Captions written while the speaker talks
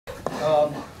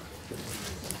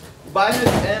binary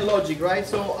and logic, right?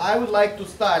 So I would like to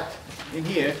start in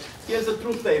here. Here's a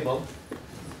truth table.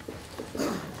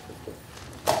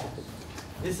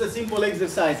 This is a simple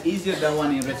exercise, easier than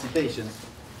one in recitation.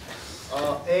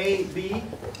 A, B,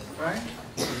 right?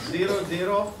 0,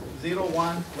 0, 0,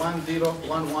 1, 1, 0,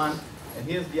 1, 1. And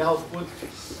here's the output.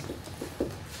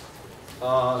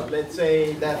 Let's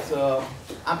say that's,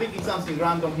 I'm picking something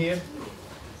random here.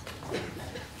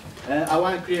 And I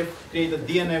want to create a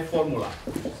DNF formula.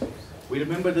 We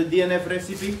remember the DNF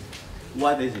recipe?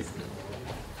 What is it?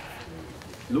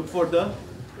 Look for the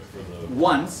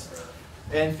ones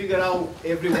and figure out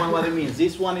every one what it means.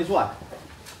 This one is what?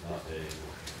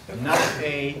 Not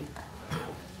A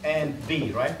and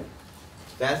B, right?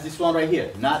 That's this one right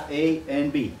here. Not A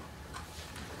and B.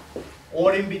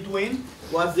 Or in between,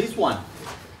 what's this one?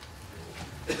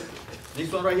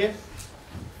 This one right here?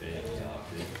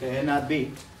 A and not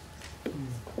B.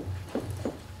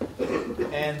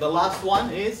 And the last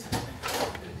one is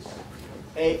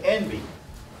A and B,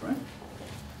 right?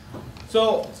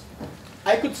 So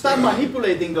I could start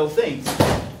manipulating those things.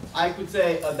 I could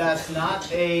say that's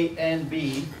not A and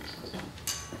B,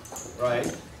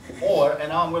 right? Or, and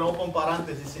now I'm going to open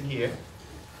parentheses in here,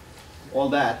 all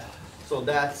that. So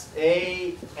that's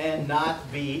A and not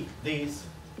B, this,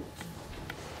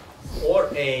 or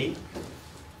A.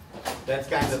 That's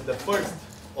kind of the first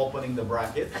opening the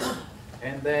bracket.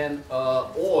 And then,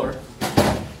 or,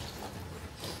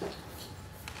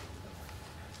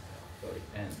 sorry,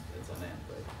 and, it's an and,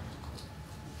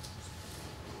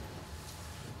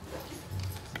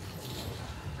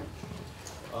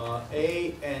 right?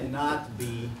 A and not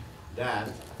B, that,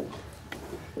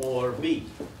 or B.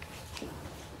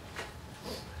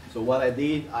 So what I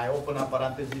did, I open up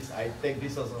parentheses, I take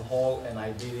this as a whole, and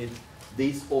I did it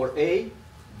this or A,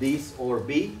 this or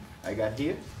B, I got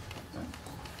here.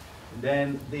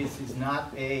 Then this is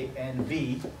not A and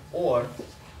B, or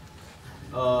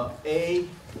A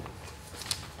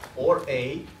or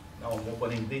A. Now I'm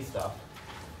opening this stuff.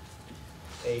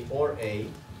 A or A,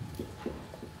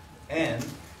 and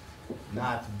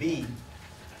not B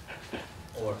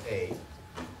or A.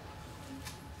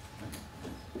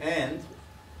 And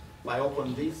if I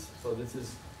open this, so this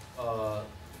is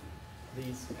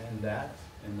this and that,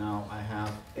 and now I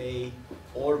have A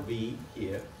or B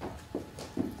here,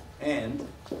 and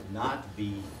not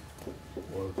B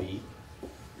or B.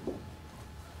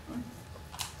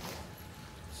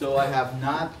 So I have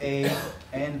not A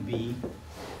and B,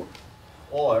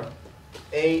 or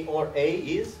A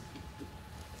is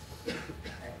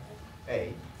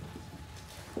A,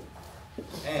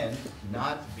 and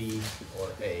not B or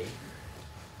A,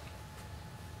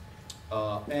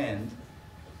 and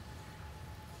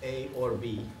A or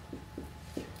B,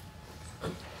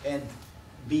 and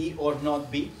B or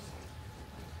not B.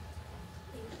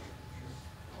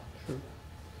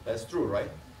 That's true, right?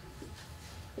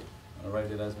 I'll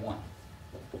write it as 1.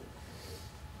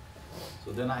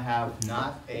 So then I have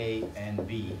not A and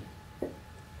B,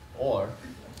 or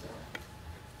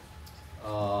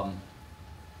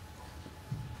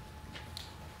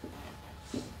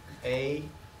A.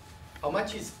 How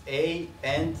much is A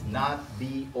and not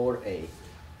B or A?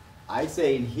 I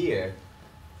say in here,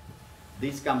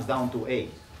 this comes down to A.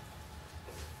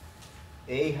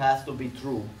 A has to be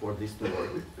true for this to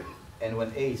work. And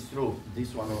when A is true,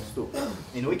 this one was true.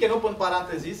 And we can open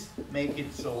parentheses, make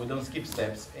it so we don't skip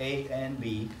steps. A and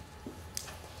B,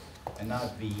 and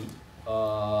not B,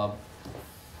 or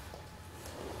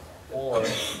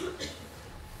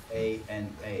A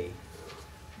and A.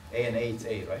 A and A, it's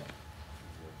A, right?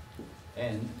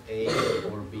 And A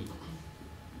or B.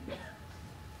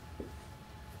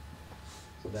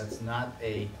 So that's not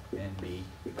A and B,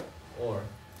 or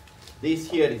this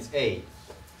here is A.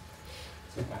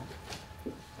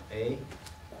 A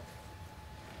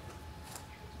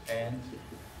and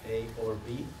A or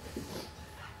B,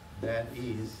 that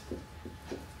is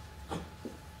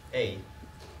A.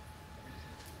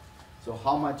 So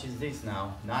how much is this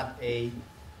now? Not A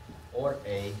or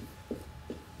A,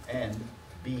 and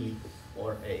B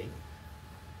or A.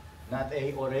 Not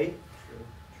A or A?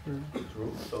 True.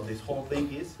 True. So this whole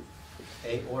thing is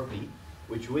A or B,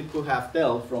 which we could have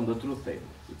tell from the truth table.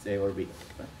 It's A or B.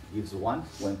 Right? Gives 1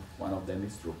 when one of them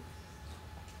is true.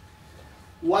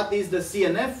 What is the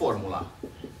CNF formula?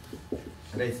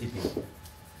 Recipe.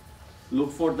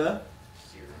 Look for the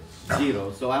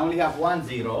 0. So I only have 1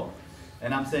 0,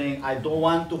 and I'm saying I don't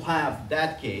want to have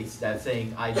that case. That's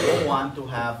saying I don't want to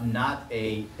have not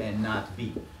A and not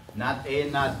B. Not A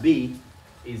and not B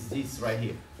is this right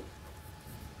here.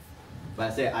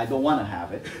 But I say I don't want to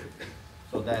have it.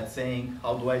 So that's saying,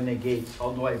 how do I negate,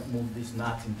 how do I move these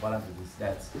nots in parentheses?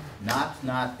 That's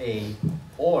not A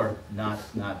or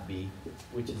not B,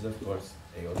 which is of course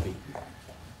A or B.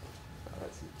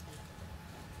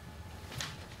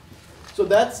 So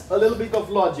that's a little bit of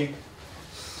logic.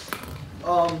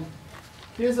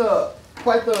 Here's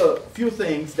quite a few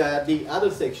things that the other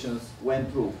sections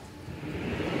went through.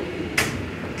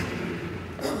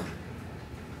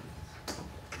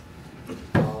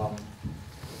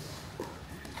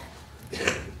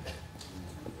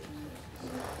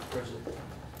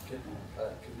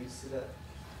 Could we see that?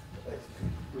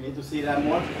 We need to see that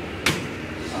more?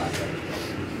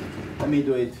 Let me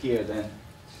do it here then.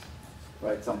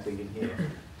 Write something in here.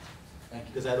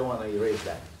 Because I don't want to erase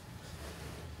that.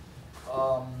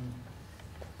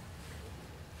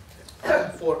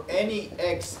 For any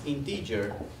x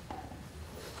integer,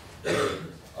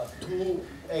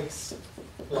 2x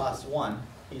plus 1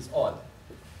 is odd.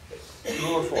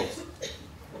 True or false?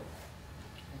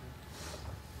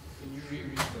 Can you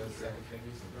reread the second thing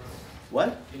you said?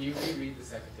 What? Can you reread the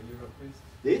second thing you wrote, please?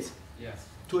 This? Yes.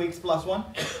 2x plus 1?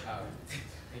 Thank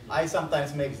you. I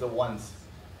sometimes make the ones.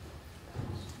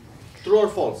 True or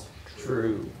false?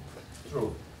 True.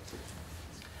 True.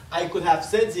 I could have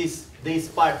said this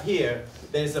part here,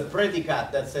 there's a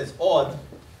predicate that says odd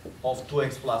of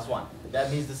 2x plus 1.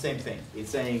 That means the same thing. It's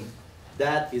saying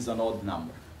that is an odd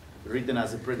number, written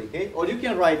as a predicate. Or you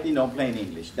can write, plain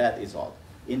English, that is odd.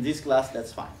 In this class,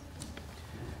 that's fine.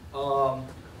 How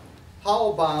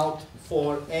about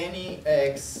for any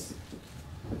x,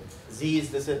 z is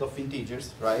the set of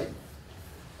integers, right?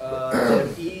 There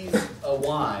is a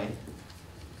y,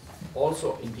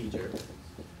 also integer,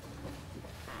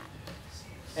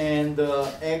 and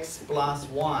x plus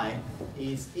y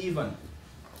is even.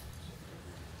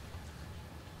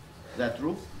 Is that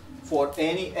true? For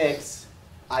any x,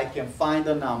 I can find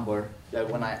a number that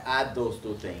when I add those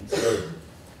two things,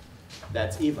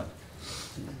 that's even.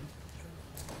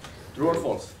 True or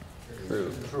false?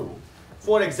 True. True.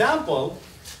 For example,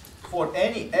 for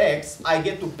any x, I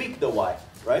get to pick the y,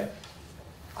 right?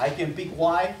 I can pick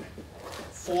y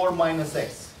 4 minus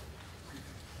x.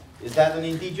 Is that an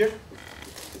integer?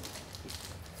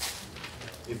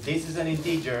 If this is an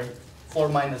integer, 4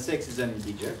 minus x is an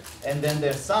integer. And then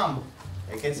their sum,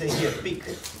 I can say here, pick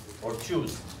or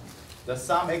choose. The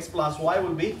sum x plus y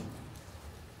will be?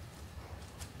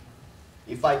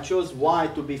 If I chose y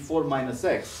to be 4 minus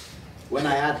x, when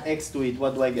I add x to it,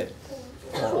 what do I get?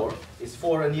 4. Is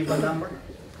 4 an even number?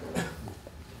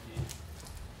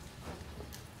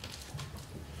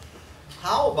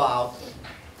 How about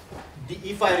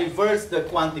if I reverse the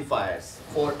quantifiers?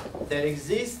 For there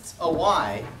exists a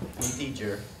y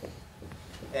integer,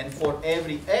 and for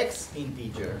every x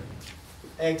integer,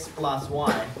 x plus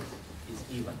y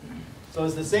is even. So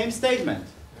it's the same statement.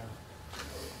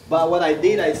 But what I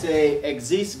did, I say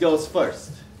exists goes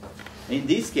first. In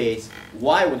this case,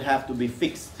 y would have to be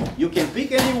fixed. You can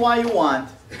pick any y you want,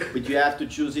 but you have to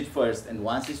choose it first. And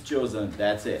once it's chosen,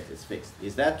 that's it. It's fixed.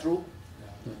 Is that true?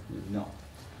 No.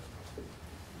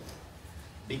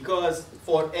 Because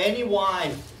for any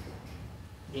y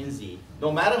in Z,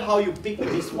 no matter how you pick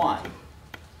this y,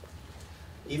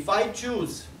 if I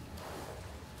choose,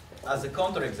 as a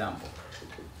counterexample,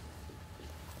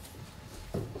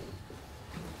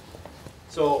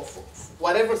 so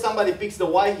whatever somebody picks the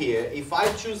y here, if I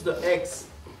choose the x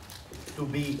to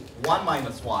be 1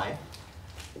 minus y,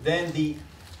 then the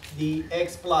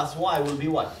x plus y will be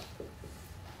what?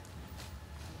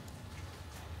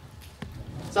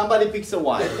 Somebody picks a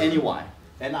y, any y,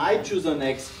 and I choose an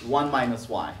x 1 minus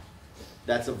y.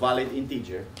 That's a valid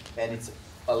integer, and it's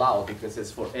allowed because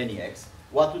it's for any x.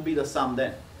 What would be the sum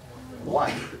then?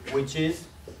 1, which is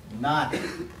not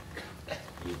even.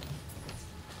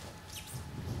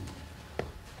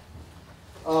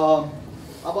 How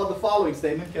about the following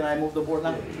statement? Can I move the board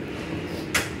now?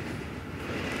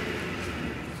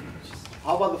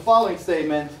 How about the following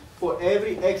statement? For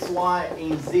every xy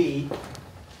in Z,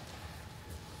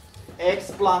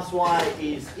 x plus y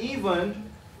is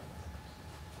even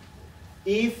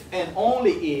if and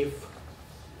only if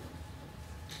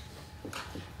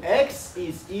x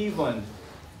is even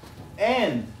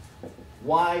and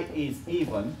y is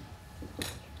even.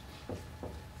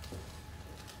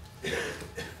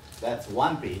 That's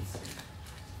one piece.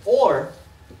 Or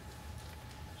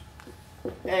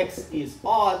x is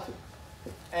odd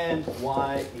and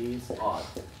y is odd.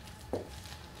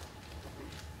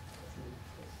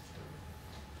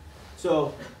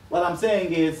 So what I'm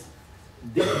saying is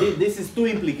this is two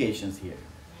implications here.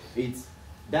 It's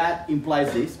that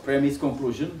implies this, premise,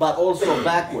 conclusion, but also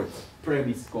backwards,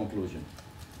 premise, conclusion.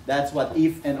 That's what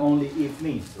if and only if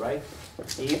means, right?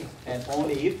 If and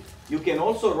only if. You can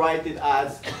also write it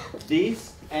as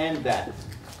this and that.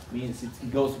 Means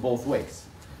it goes both ways.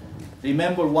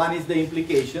 Remember, one is the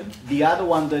implication. The other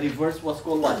one, the reverse, was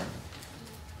called what?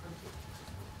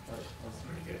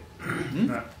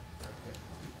 Hmm?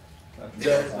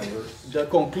 The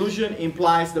conclusion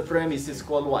implies the premise is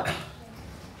called what?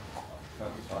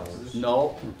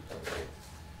 No.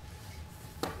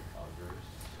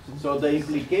 So the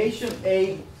implication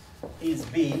A is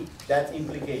B, that's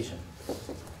implication.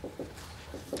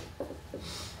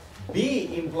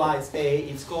 B implies A,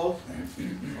 it's called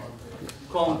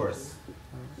converse.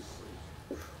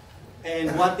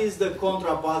 And what is the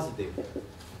contrapositive?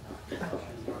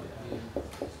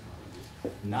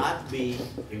 Not B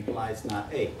implies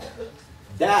not A.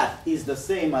 That is the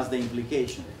same as the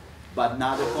implication, but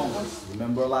not the converse.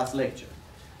 Remember last lecture.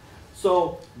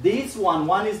 So this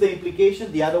one is the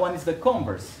implication, the other one is the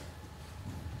converse.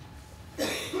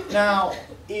 Now,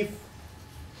 if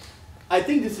I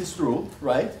think this is true,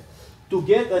 right? To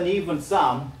get an even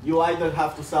sum, you either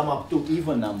have to sum up two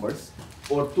even numbers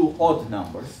or two odd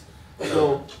numbers.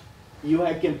 So you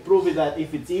can prove it that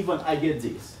if it's even, I get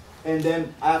this. And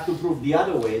then I have to prove the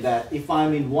other way that if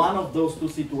I'm in one of those two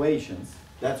situations,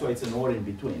 that's why it's an or in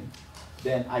between,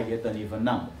 then I get an even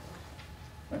number.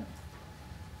 Right?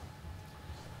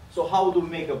 So how do we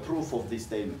make a proof of these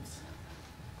statements?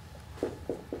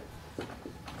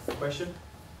 Question?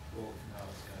 Well, now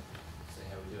it's gonna say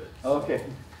how we do it. Okay.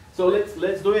 So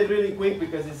let's do it really quick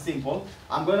because it's simple.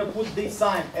 I'm going to put this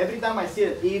sign. Every time I see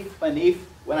an if and if,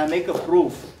 when I make a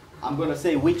proof, I'm going to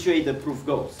say which way the proof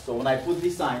goes. So when I put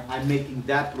this sign, I'm making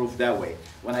that proof that way.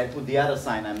 When I put the other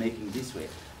sign, I'm making this way.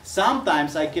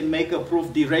 Sometimes I can make a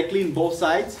proof directly in both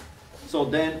sides. So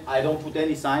then I don't put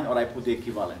any sign or I put the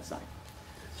equivalent sign.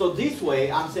 So this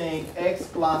way, I'm saying x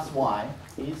plus y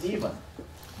is even.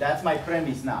 That's my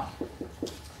premise now.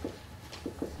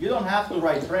 You don't have to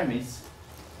write premise.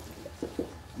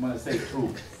 I'm going to say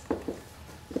true.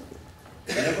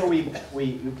 Whenever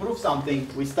we prove something,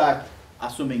 we start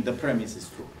assuming the premise is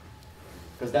true.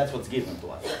 Because that's what's given to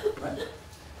us. Right?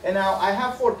 And now I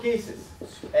have four cases.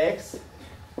 X,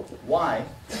 Y.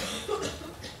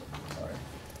 Sorry.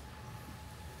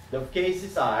 The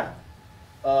cases are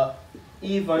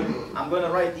even. I'm going to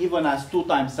write even as 2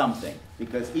 times something.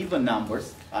 Because even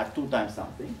numbers are 2 times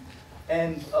something.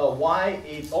 And y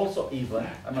is also even.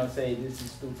 I'm going to say this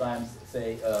is 2 times,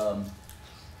 say,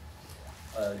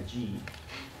 g.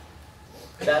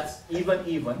 That's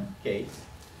even case.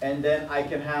 And then I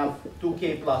can have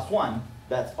 2k plus 1.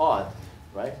 That's odd,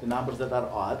 right? The numbers that are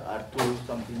odd are 2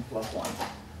 something plus 1.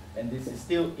 And this is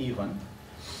still even.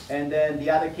 And then the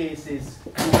other case is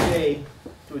 2k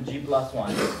to g plus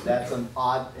 1. That's an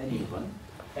odd and even.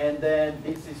 And then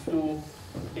this is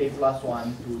 2k plus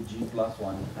 1 to g plus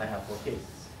 1. I have 4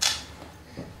 cases.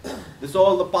 This is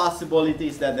all the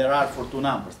possibilities that there are for 2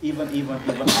 numbers. Even,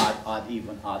 odd, odd,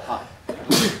 even, odd, odd.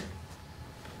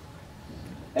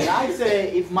 And I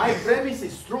say if my premise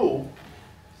is true,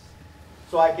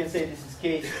 so I can say this is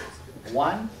case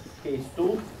 1, case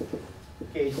 2,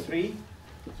 case 3,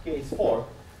 case 4.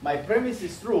 My premise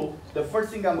is true. The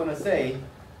first thing I'm going to say,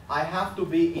 I have to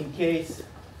be in case.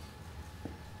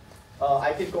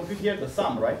 I can compute here the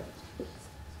sum, right?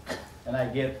 And I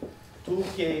get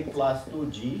 2k plus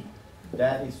 2g.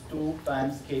 That is 2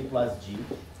 times k plus g.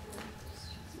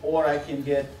 Or I can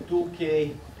get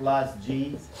 2k plus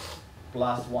g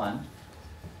plus 1.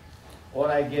 Or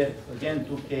I get, again,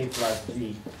 2k plus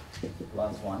g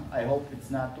plus 1. I hope it's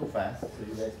not too fast, so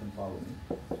you guys can follow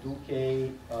me.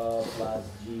 2k plus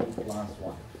g plus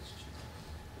 1.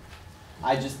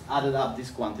 I just added up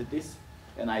these quantities,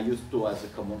 and I used 2 as a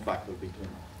common factor between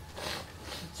them.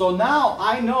 So now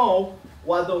I know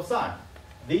what those are.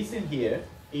 This in here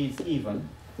is even.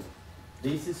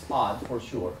 This is odd for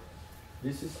sure.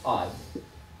 This is odd.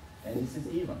 And this is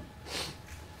even.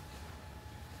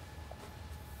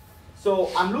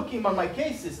 So I'm looking at my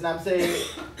cases and I'm saying,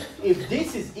 if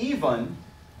this is even,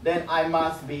 then I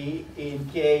must be in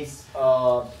case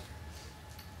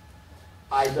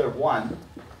either 1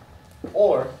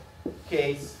 or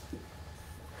case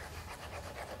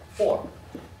 4.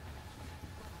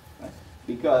 Right?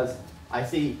 Because I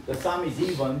see the sum is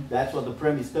even, that's what the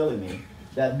premise is telling me.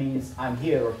 That means I'm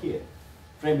here or here.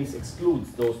 Premise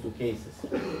excludes those 2 cases.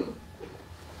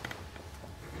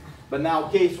 But now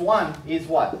case 1 is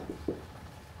what?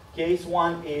 Case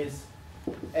 1 is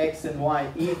x and y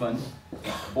even,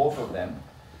 both of them.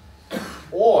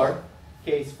 Or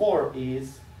case 4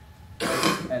 is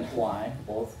x and y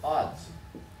both odds.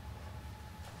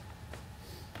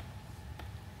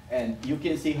 And you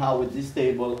can see how with this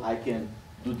table I can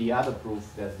do the other proof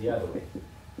that's the other way.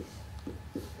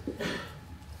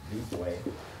 This way,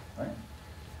 right?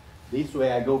 This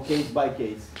way I go case by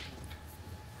case.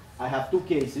 I have two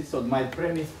cases, so my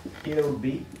premise here would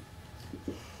be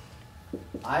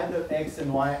either x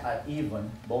and y are even,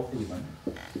 both even,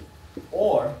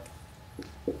 or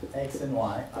x and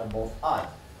y are both odd.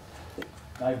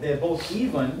 Now if they're both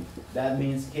even, that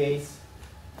means case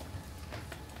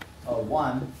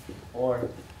 1 or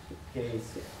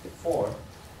case 4.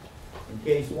 In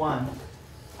case 1,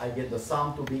 I get the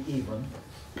sum to be even.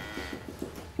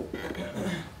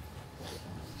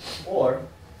 Or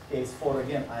case 4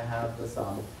 again, I have the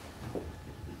sum,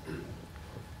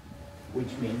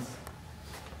 which means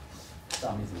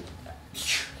sum is even.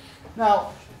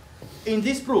 Now, in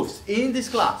these proofs, in this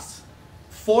class,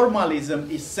 formalism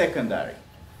is secondary.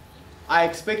 I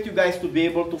expect you guys to be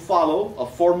able to follow a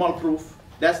formal proof.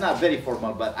 That's not very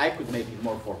formal, but I could make it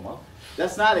more formal.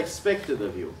 That's not expected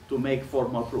of you to make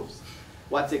formal proofs.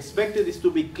 What's expected is to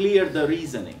be clear the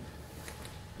reasoning.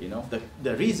 You know,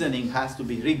 the reasoning has to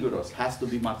be rigorous, has to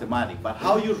be mathematical. But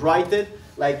how you write it,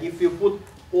 like if you put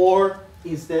or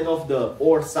instead of the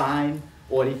or sign,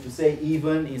 or if you say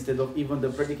even instead of even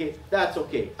the predicate, that's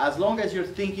okay. As long as your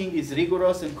thinking is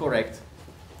rigorous and correct,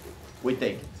 we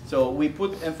take it. So we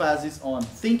put emphasis on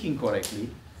thinking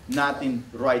correctly, not in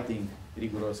writing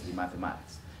rigorously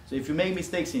mathematics. So if you make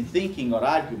mistakes in thinking or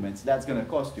arguments, that's going to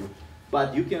cost you.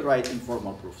 But you can write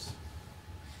informal proofs.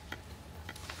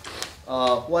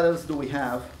 What else do we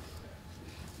have?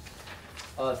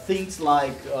 Things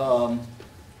like, how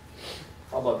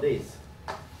about this?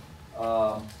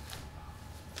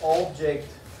 Object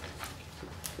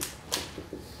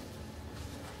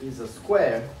is a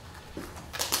square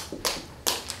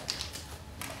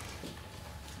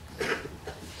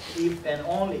if and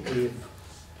only if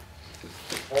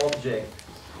object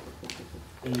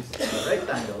is a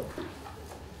rectangle.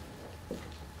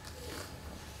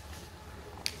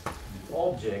 The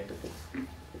object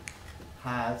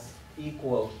has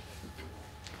equal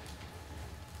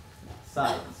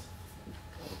sides.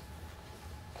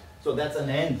 So that's an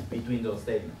and between those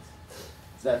statements.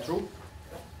 Is that true?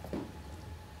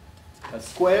 A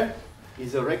square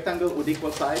is a rectangle with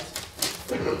equal sides.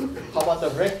 How about a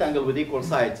rectangle with equal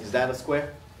sides? Is that a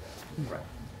square? Right.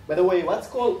 By the way, what's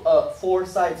called a four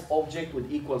sides object with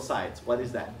equal sides? What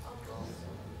is that?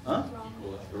 Huh?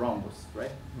 Rhombus,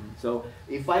 right? So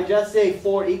if I just say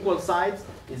four equal sides,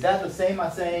 is that the same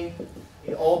as saying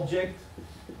an object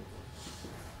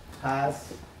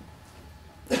has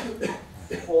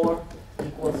four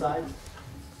equal sides?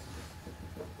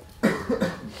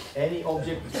 Any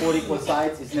object with four equal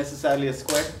sides is necessarily a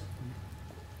square?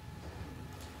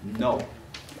 No.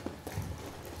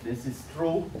 This is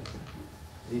true.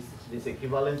 This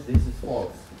equivalence, this is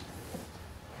false.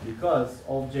 Because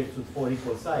objects with four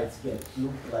equal sides can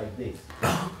look like this.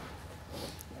 Like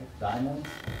diamonds,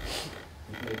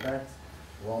 if you play cards,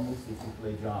 rhombus if you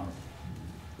play geometry.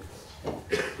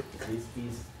 This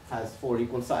piece has four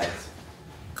equal sides,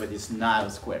 but it's not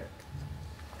a square.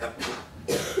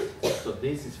 So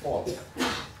this is false.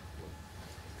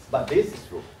 But this is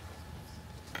true.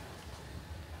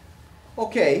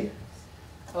 Okay.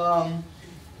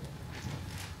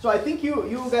 So I think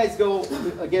you guys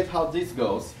get how this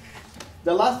goes.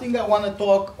 The last thing I want to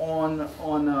talk on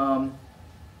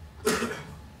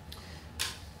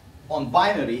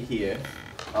binary here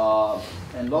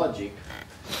and logic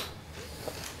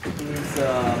is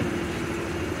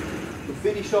to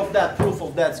finish off that proof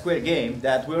of that square game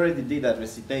that we already did that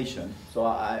recitation. So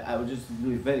I will just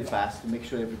do it very fast to make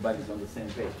sure everybody's on the same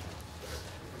page.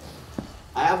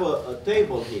 I have a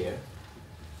table here.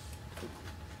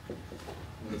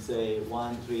 Let me say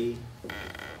 1, 3,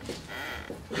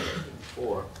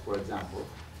 4, for example.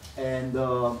 And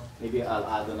maybe I'll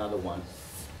add another one.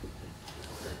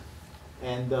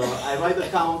 And I write the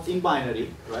count in binary,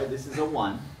 right? This is a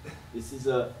 1. This is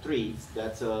a 3.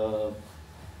 That's a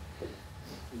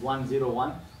 1, 0,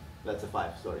 1. That's a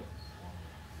 5, sorry.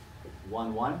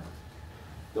 1, 1.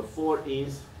 The 4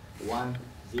 is 1,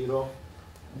 0,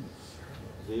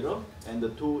 0. And the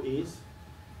 2 is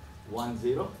 1,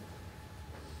 0.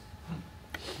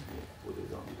 Put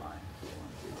it on the line. 1,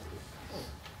 2,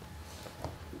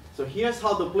 3. So here's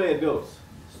how the player goes.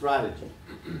 Strategy.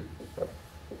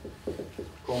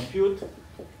 Compute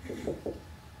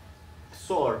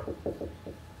XOR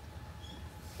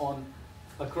on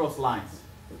across lines,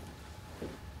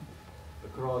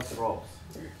 across rows.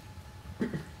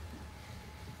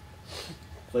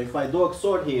 So if I do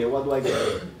XOR here, what do I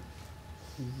get?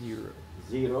 0.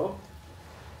 0,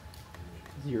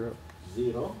 0.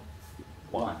 0,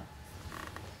 1.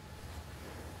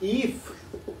 if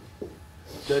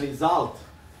the result,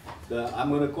 I'm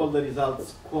going to call the result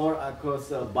score across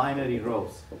binary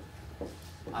rows.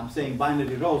 I'm saying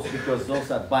binary rows because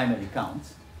those are binary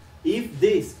counts. If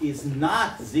this is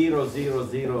not 0, 0,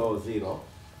 0, 0,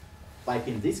 like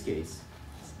in this case,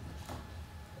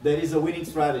 there is a winning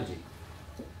strategy.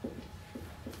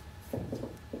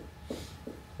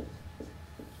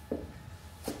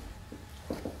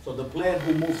 So the player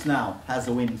who moves now has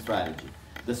a winning strategy.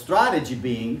 The strategy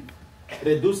being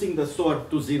reducing the sort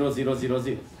to 0, 0, 0,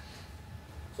 0.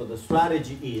 So the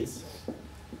strategy is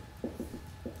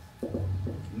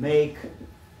make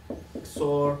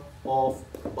XOR of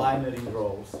binary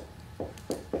rows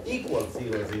equal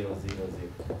 0, 0, 0,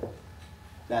 0.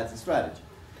 That's the strategy.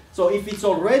 So if it's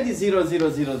already 0, 0,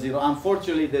 0, 0,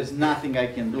 unfortunately there's nothing I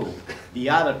can do. The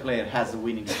other player has a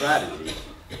winning strategy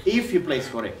if he plays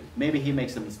correctly. Maybe he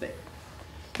makes a mistake.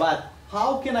 But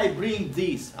how can I bring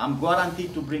this? I'm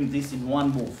guaranteed to bring this in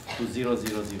one move to 0,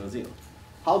 0, 0, 0.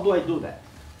 How do I do that?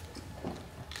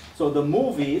 So the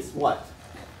move is what?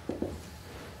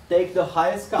 Take the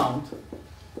highest count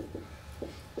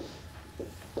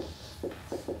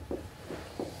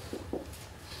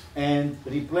and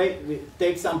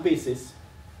take some pieces,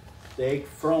 take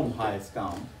from highest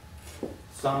count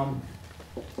some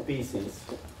pieces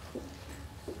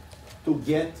to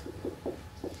get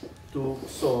to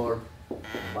XOR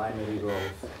binary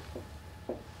rows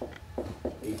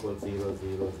equal 0,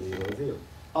 0, 0, 0.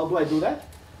 How do I do that?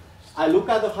 I look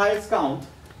at the highest count.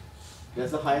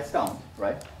 There's the highest count,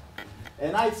 right?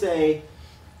 And I say,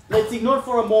 let's ignore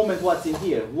for a moment what's in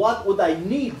here. What would I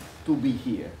need to be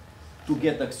here to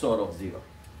get the XOR of 0?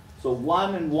 So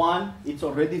 1 and 1, it's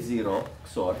already 0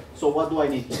 XOR. So what do I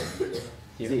need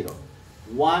here? 0.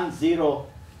 1, 0.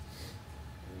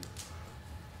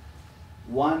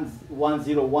 1, 1,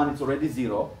 0, 1, it's already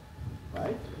 0,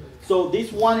 right? So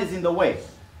this 1 is in the way.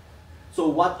 So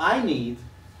what I need,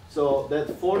 so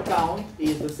that 4 count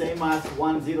is the same as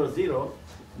 1, 0, 0,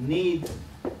 need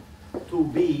to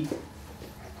be,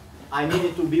 I need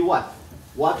it to be what?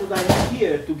 What would I need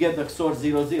here to get the XOR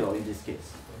 0, 0 in this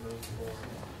case?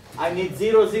 I need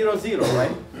 0, 0, 0,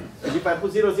 right? And if I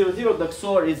put 0, 0, 0, the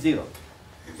XOR is 0.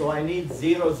 So I need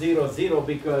 0, 0, 0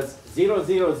 because 0,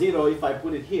 0, 0, if I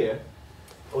put it here,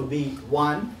 would be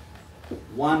 1,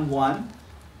 1, 1,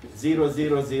 0,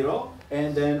 0, 0,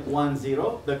 and then 1,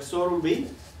 0. The XOR will be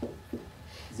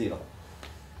 0.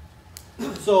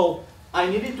 So I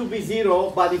need it to be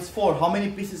 0, but it's 4. How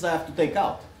many pieces I have to take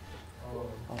out?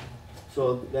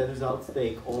 So the results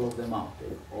take all of them out.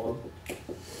 Take all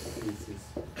pieces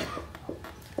out.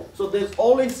 So there's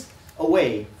always a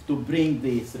way to bring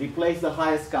this, replace the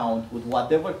highest count with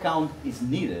whatever count is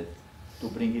needed to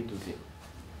bring it to 0.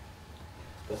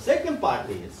 The second part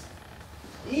is,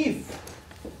 if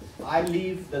I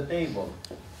leave the table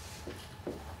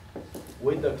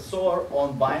with the XOR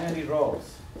on binary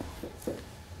rows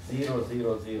 0,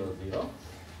 0, 0, 0,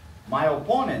 my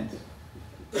opponent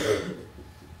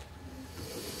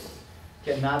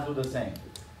cannot do the same.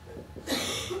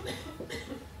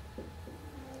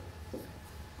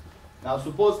 Now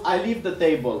suppose I leave the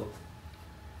table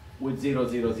with 0,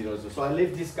 0, 0, 0. So I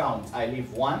leave these counts. I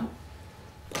leave 1,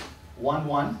 1,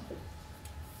 1,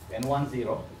 and 1,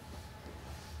 0.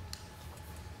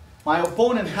 My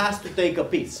opponent has to take a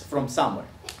piece from somewhere.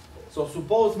 So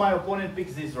suppose my opponent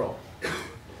picks this row.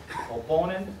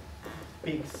 Opponent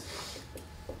picks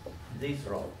this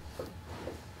row.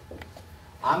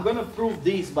 I'm going to prove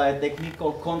this by a technique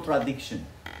called contradiction.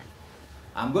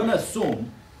 I'm going to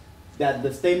assume that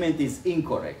the statement is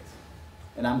incorrect,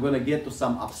 and I'm going to get to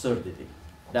some absurdity.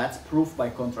 That's proof by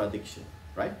contradiction,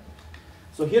 right?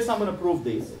 So here's how I'm going to prove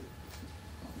this.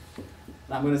 And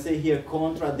I'm going to say here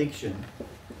contradiction,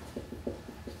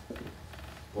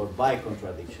 or by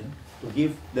contradiction, to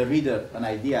give the reader an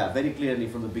idea very clearly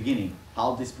from the beginning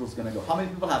how this proof is going to go. How many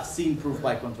people have seen proof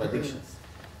by contradictions?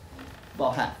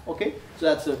 About half. Okay, so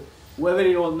that's a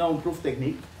very well-known proof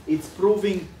technique. It's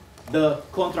proving the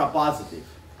contrapositive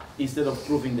instead of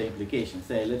proving the implication.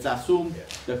 Say, let's assume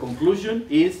the conclusion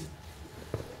is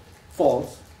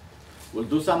false. We'll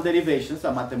do some derivations,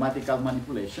 some mathematical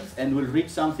manipulations, and we'll reach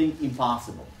something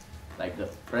impossible. Like the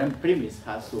premise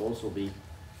has to also be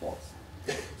false.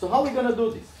 So how are we going to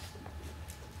do this?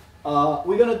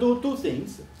 We're going to do two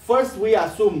things. First,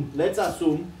 let's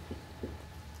assume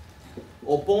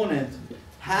opponent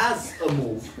has a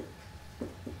move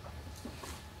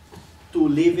to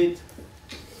leave it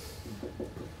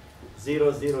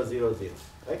 0, 0, 0, 0.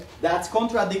 Right? That's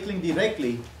contradicting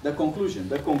directly the conclusion.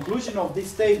 The conclusion of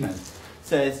this statement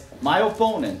says my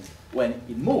opponent, when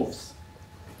it moves,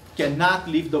 cannot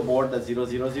leave the board at 0,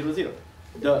 0, 0, 0.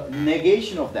 the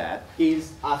negation of that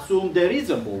is assume there is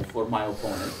a move for my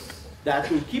opponent that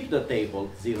will keep the table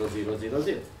 0, 0, 0,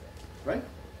 0. Right?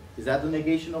 Is that the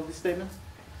negation of the statement?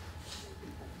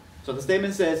 So the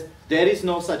statement says there is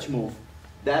no such move.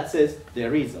 That says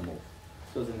there is a move.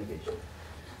 So it's a negation.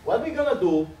 What we're going to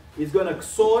do is going to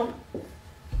XOR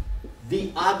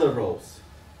the other rows.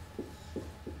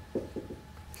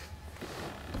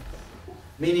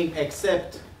 Meaning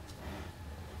except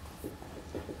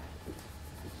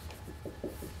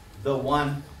the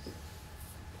one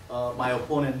my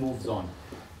opponent moves on.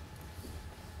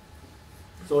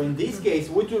 So in this case,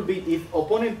 which will be, if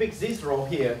opponent picks this row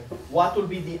here, what will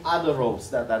be the other rows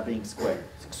that are being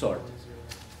XORed?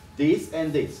 This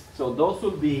and this. So those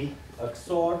will be a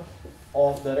XOR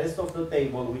of the rest of the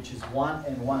table, which is 1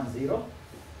 and 1, 0.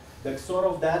 The XOR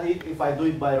of that, if I do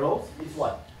it by rows, is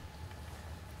what?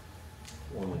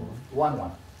 1, 1. 1,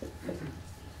 1.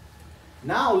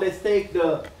 Now let's take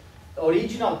the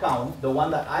original count, the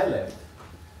one that I left.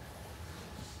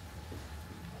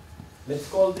 Let's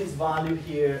call this value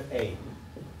here A.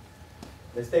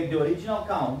 Let's take the original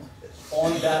count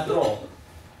on that row.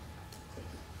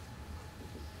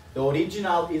 The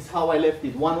original is how I left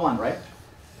it, 1, 1, right?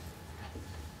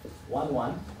 1,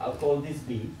 1. I'll call this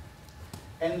B.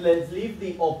 And let's leave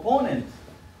the opponent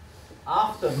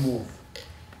after move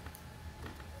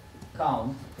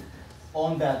count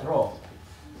on that row.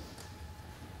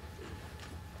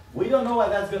 We don't know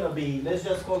what that's going to be. Let's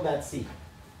just call that C.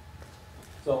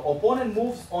 So opponent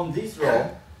moves on this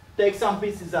row, take some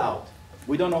pieces out.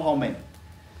 We don't know how many.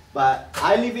 But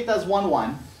I leave it as 1,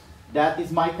 1. That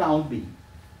is my count B.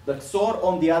 The XOR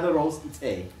on the other rows is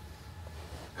A.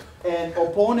 And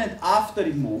opponent, after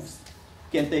it moves,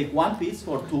 can take 1 piece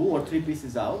or 2 or 3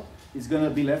 pieces out. It's going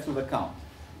to be left with a count.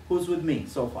 Who's with me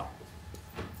so far?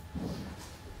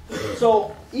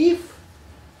 So if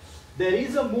there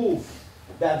is a move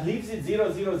that leaves it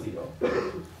 0, 0, 0,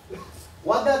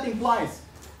 what that implies,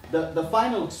 the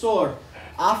final XOR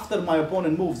after my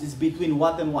opponent moves is between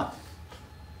what and what?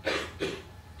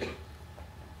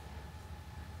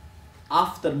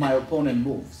 After my opponent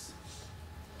moves.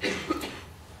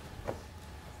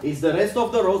 Is the rest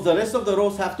of the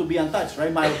rows have to be untouched,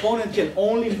 right? My opponent can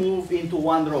only move into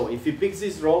one row. If he picks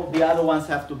this row, the other ones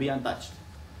have to be untouched.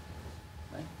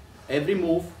 Right? Every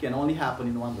move can only happen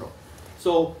in one row.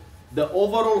 So the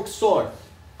overall XOR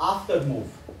after the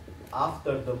move,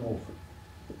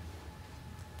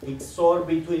 XOR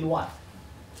between what?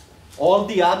 All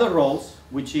the other rows,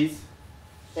 which is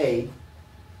A,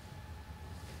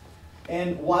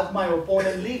 and what my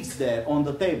opponent leaves there on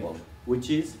the table,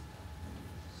 which is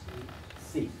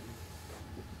C.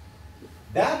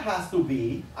 That has to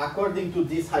be, according to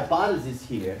this hypothesis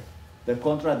here, the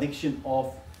contradiction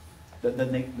of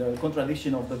the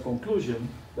contradiction of the conclusion,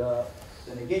 the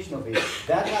negation of it,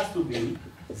 that has to be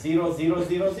 0, 0,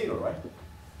 0, 0, right?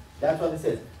 That's what it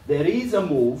says. There is a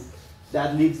move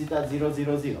that leaves it at 0,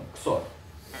 0, 0. XOR.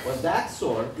 But that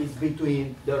XOR is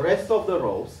between the rest of the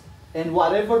rows and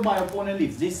whatever my opponent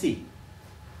leaves, this C.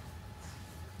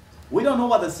 We don't know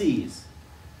what the C is,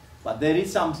 but there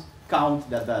is some count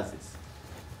that does this.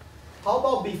 How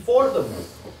about before the move?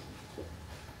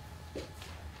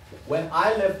 When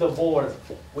I left the board,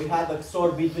 we had a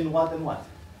XOR between what and what?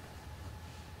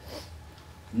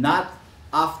 Not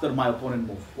after my opponent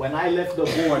moved. When I left the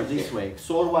board this way,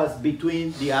 XOR was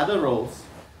between the other rows,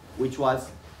 which was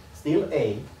still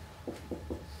A,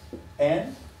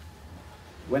 and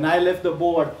when I left the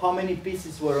board, how many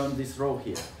pieces were on this row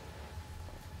here?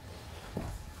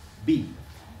 B.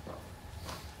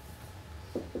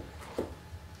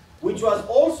 Which was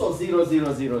also 0,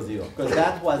 0, 0, 0, because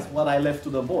that was what I left to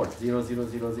the board, 0, 0,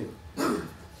 0, 0.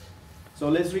 So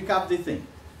let's recap the thing.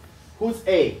 Who's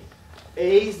A?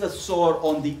 A is the XOR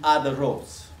on the other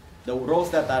rows, the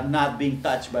rows that are not being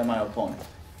touched by my opponent.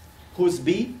 Who's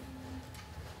B?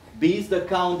 B is the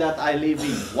count that I leave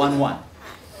in, 1, 1.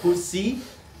 Who's C?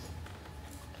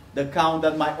 The count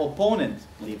that my opponent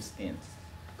leaves in.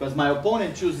 Because my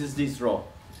opponent chooses this row.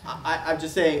 I'm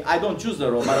just saying, I don't choose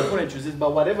the row, my opponent chooses,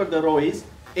 but whatever the row is,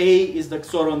 A is the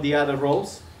XOR on the other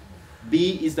rows,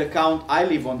 B is the count I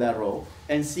leave on that row,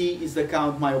 and C is the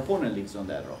count my opponent leaves on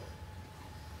that row.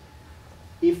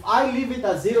 If I leave it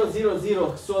at 0, 0,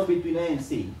 0, XOR between A and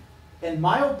C, and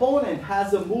my opponent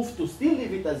has a move to still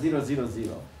leave it at 0, 0,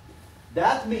 0,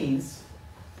 that means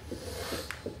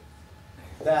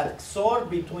that XOR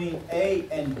between A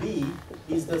and B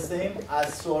is the same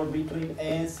as XOR between A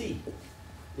and C.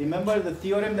 Remember the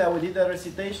theorem that we did at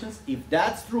recitations? If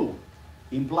that's true,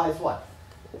 implies what?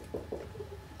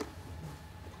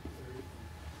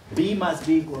 B must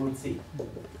be equal with C.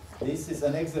 This is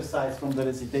an exercise from the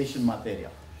recitation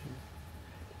material.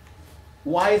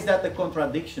 Why is that a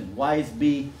contradiction? Why is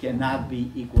B cannot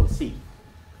be equal C?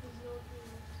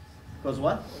 Because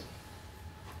what?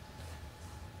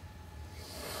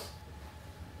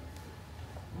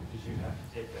 Because you have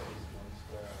to take at least one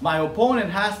square. My opponent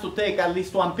has to take at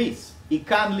least one piece. He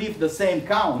can't leave the same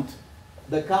count.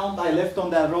 The count I left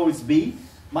on that row is B.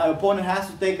 My opponent has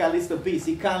to take at least a piece.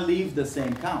 He can't leave the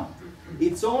same count.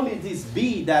 It's only this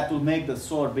B that will make the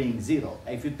XOR being 0.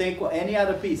 If you take any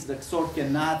other piece, the XOR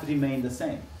cannot remain the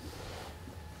same.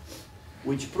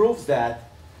 Which proves that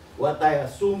what I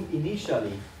assumed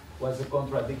initially was a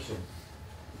contradiction.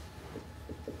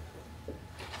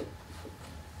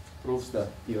 Proves the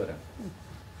theorem.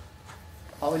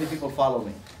 How many people follow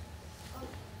me?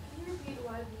 Can you repeat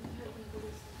why we have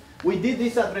equals? We did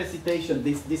this at recitation,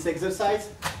 this exercise.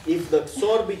 If the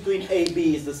XOR between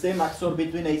AB is the same as XOR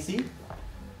between AC,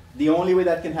 the only way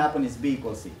that can happen is B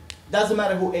equals C. Doesn't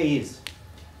matter who A is.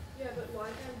 Yeah, but why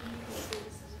can't B equal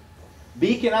to C?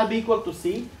 B cannot be equal to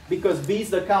C because B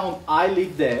is the count I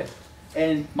leave there,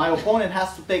 and my opponent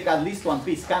has to take at least one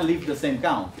piece, can't leave the same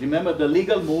count. Remember, the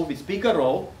legal move is pick a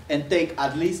row and take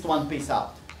at least one piece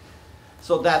out.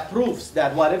 So that proves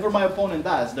that whatever my opponent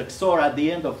does, the XOR at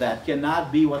the end of that cannot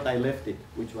be what I left it,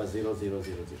 which was 0, 0, 0,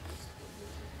 0.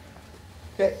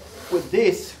 Okay, with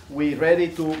this, we're ready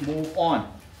to move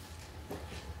on.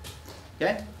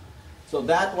 Okay, so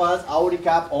that was our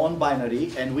recap on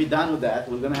binary, and we're done with that.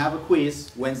 We're going to have a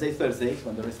quiz Wednesday, Thursday,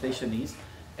 when the recitation is,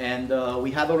 and we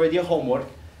had already a homework,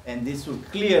 and this will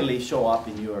clearly show up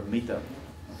in your midterm.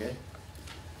 Okay,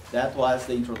 that was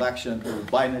the introduction to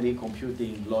binary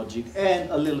computing, logic,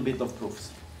 and a little bit of proofs.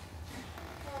 Do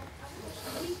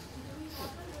we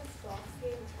have this box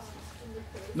game in the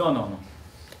quiz? No.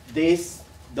 This,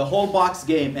 the whole box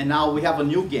game, and now we have a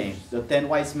new game, the 10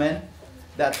 Wise Men.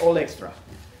 That's all extra.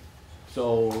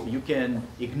 So you can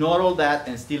ignore all that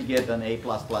and still get an A++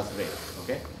 grade,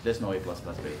 okay? There's no A++ grade,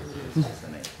 it's just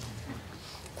an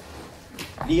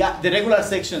A. The regular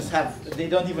sections they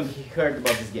don't even heard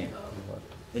about this game.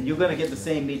 And you're gonna get the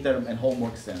same midterm and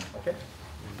homework sent, okay?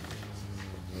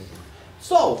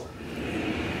 So,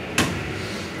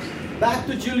 back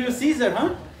to Julius Caesar,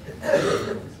 huh?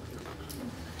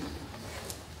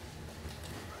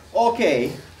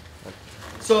 Okay.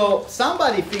 So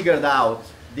somebody figured out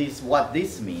what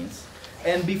this means,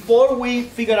 and before we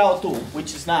figure out too,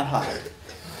 which is not hard,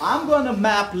 I'm going to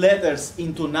map letters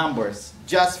into numbers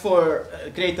just for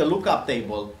create a lookup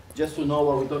table, just to know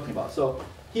what we're talking about. So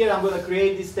here I'm going to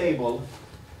create this table.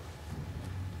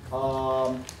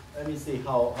 Let me see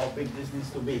how big this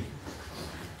needs to be.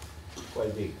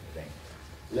 Quite big, I think.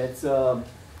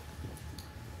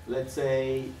 Let's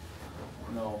say,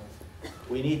 no,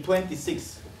 we need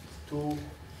 26. 2,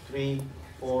 3,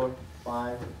 4,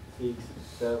 5, 6,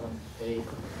 7, 8,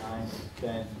 9,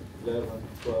 10, 11,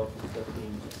 12,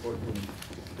 13, 14,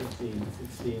 15,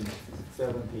 16,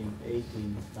 17,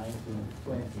 18, 19,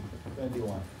 20,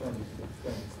 21, 22,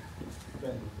 23,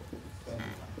 24, 25,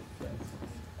 26.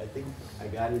 I think I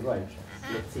got it right.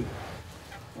 Let's see.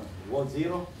 What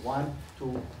 0? 1,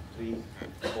 2, 3,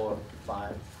 4,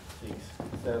 5, 6,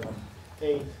 7,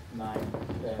 8, 9,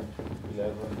 10,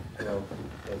 11, 12,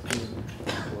 13,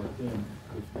 14,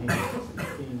 15,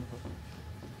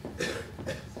 16,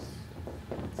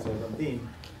 17,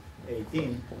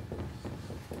 18,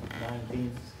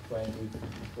 19, 20,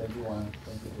 21,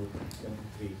 22,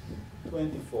 23,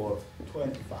 24,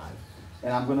 25.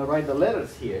 And I'm going to write the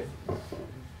letters here.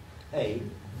 A,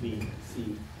 B,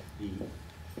 C, D,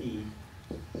 E,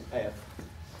 F,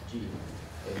 G,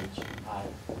 H, I,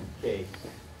 K,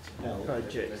 L,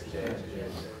 J.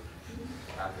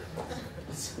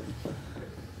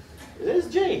 There's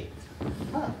J.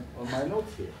 Huh, on my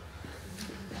notes here.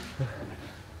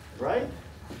 Right?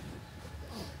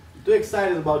 Too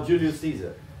excited about Julius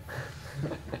Caesar.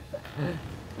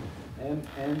 M,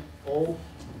 N, O,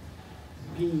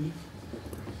 P,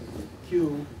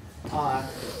 Q, R,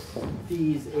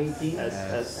 T is 18.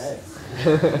 S.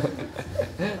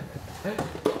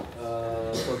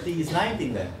 So T is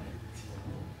 19 then.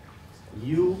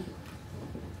 U,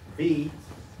 V,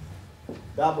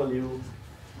 W,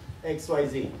 X, Y,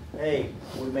 Z. Hey,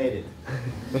 we made it.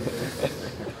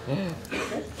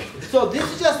 So this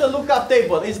is just a lookup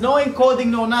table. It's no encoding,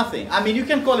 no nothing. I mean, you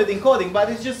can call it encoding, but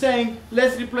it's just saying,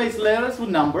 let's replace letters with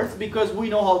numbers because we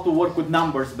know how to work with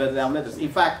numbers better than letters. In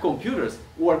fact, computers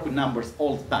work with numbers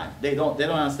all the time. They don't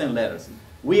understand letters.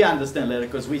 We understand letters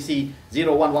because we see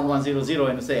 0, 1, 1, 1, 0, 0,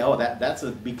 and we say, oh, that's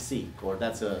a big C, or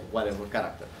that's a whatever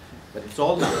character. But it's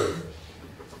all numbers.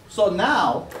 So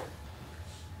now,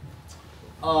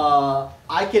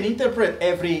 I can interpret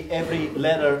every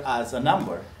letter as a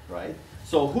number, right?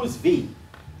 So who's V?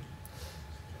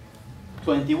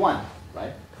 21,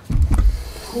 right?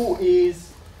 Who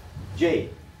is J?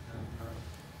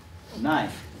 9.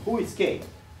 Who is K?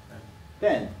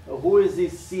 10. Who is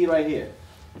this C right here?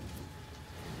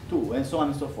 2, and so on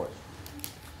and so forth.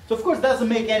 So of course it doesn't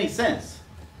make any sense.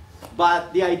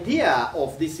 But the idea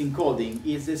of this encoding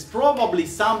is there's probably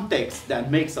some text that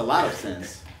makes a lot of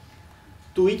sense,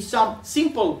 to which some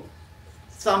simple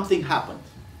something happened,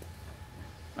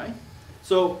 right?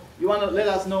 So you want to let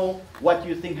us know what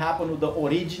you think happened with the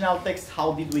original text?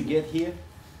 How did we get here?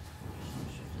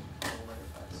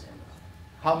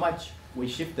 How much we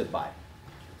shifted by?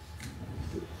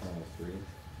 3.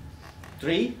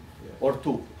 3 or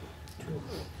 2?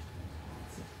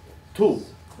 2,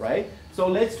 right? So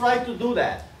let's try to do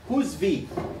that. Who's V?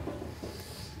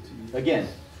 Again,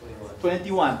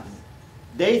 21.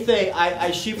 They say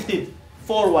I shifted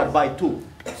forward by 2.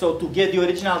 So to get the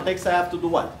original text, I have to do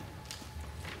what?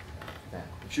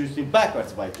 Shifting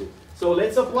backwards by 2. So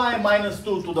let's apply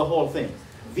 -2 to the whole thing.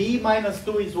 V minus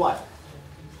 2 is what?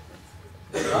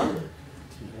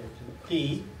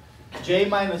 T. J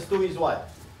minus 2 is what?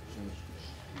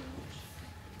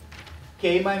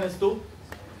 K minus 2?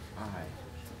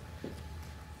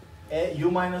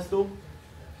 U minus 2?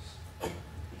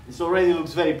 This already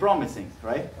looks very promising,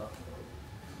 right?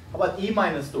 How about E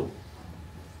minus 2?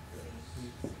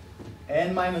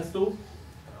 N minus 2?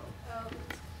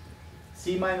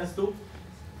 C minus 2?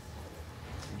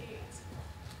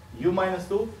 U minus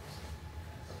 2?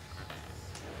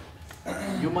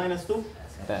 U minus 2?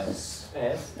 S.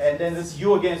 S. And then this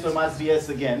U again, so it must be S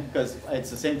again, because it's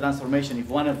the same transformation. If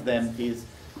one of them is,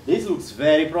 this looks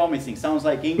very promising. Sounds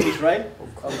like English, right?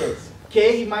 Okay.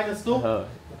 K minus 2?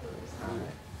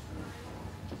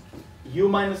 U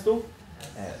minus 2?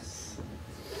 S.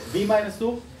 V minus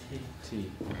 2?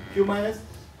 T. Q minus?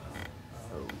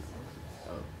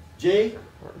 J?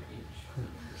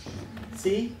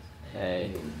 C?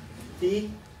 A.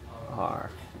 T? R.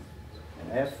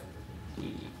 And F?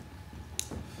 E.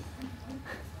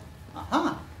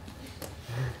 Aha!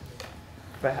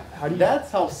 But how do you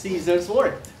That's how Caesars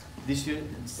worked. This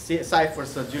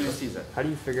ciphers of Julius Caesar. how do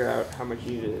you figure out how much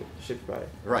you need to shift by?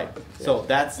 Right. So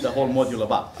that's the whole module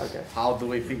about. Okay. How do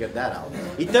we figure that out?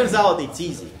 It turns out it's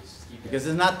easy because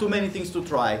there's not too many things to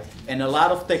try, and a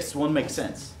lot of texts won't make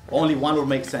sense. Only one will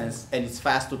make sense, and it's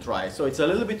fast to try. So it's a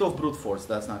little bit of brute force.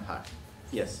 That's not hard.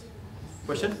 Yes.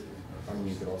 Question? I mean,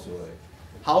 you could also like,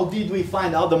 How did we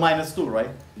find out the -2,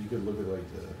 right? you could look at like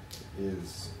the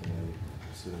is and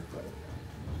sort of like.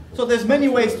 So there's many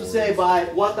ways to say by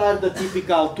what are the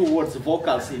typical 2 words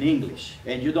vocals in English,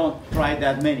 and you don't try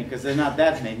that many because there are not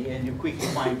that many, and you quickly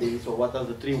find these. So what are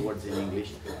the 3 words in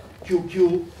English?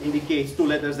 QQ indicates 2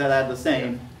 letters that are the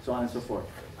same, so on and so forth.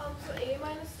 So A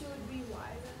minus 2 would be Y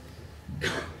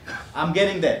then? I'm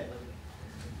getting there.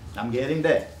 I'm getting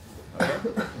there. Okay?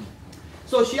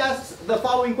 So she asks the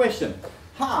following question.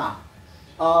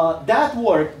 That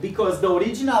worked because the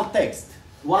original text,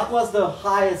 what was the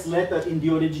highest letter in the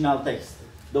original text?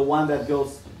 The one that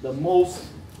goes the most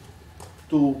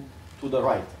to the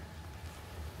right.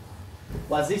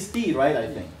 Was this T, right, I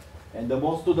think? And the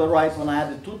most to the right, when I add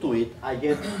the 2 to it, I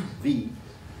get V.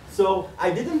 So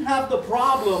I didn't have the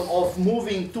problem of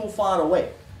moving too far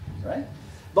away, right?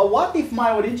 But what if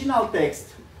my original text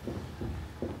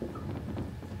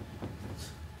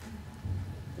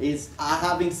is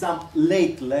having some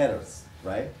late letters,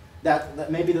 right? That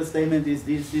maybe the statement is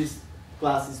this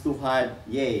class is too hard,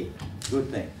 yay, good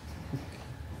thing.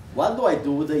 What do I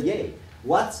do with the yay?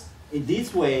 In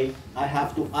this way, I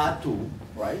have to add 2,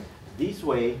 right? This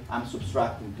way, I'm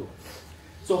subtracting 2.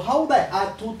 So how would I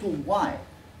add 2 to y?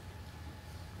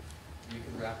 You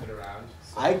can wrap it around.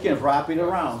 I can wrap it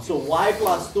around. So y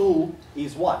plus 2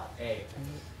 is what? A.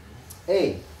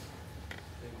 A.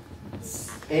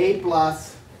 A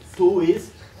plus 2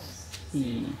 is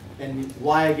E. and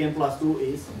y again plus 2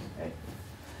 is A.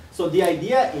 So the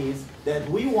idea is that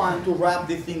we want to wrap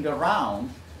the thing around,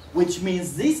 which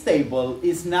means this table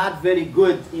is not very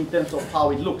good in terms of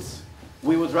how it looks.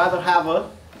 We would rather have a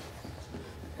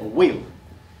wheel.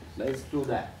 Let's do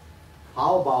that.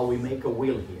 How about we make a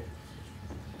wheel here?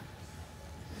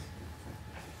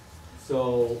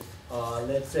 So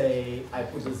let's say I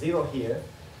put a 0 here.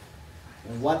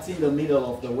 And what's in the middle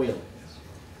of the wheel?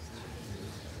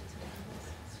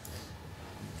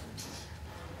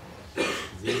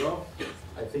 Zero.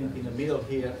 I think in the middle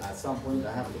here, at some point,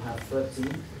 I have to have 13,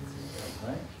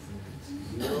 right?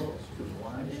 0,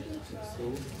 1,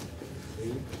 2,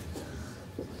 3,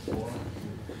 4,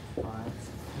 5,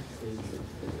 6,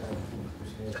 7,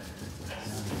 8,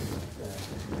 9,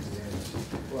 10, 11,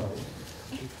 12,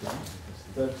 15,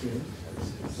 13,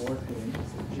 14,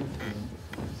 15,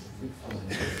 16,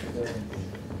 17,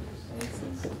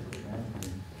 18,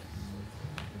 19,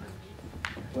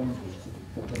 20,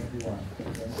 21,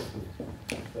 22,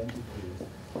 23,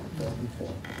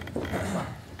 24.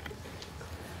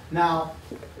 Now,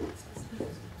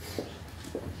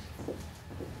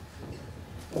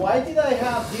 why did I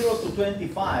have 0 to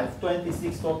 25,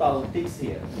 26 total ticks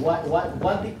here?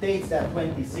 What dictates that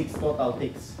 26 total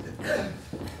ticks?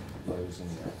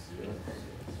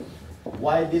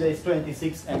 Why did I say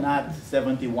 26 and not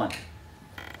 71?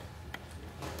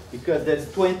 Because there's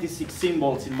 26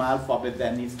 symbols in my alphabet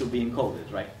that needs to be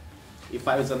encoded, right? If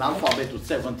I was an alphabet with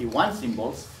 71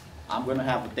 symbols, I'm going to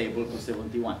have a table to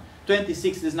 71.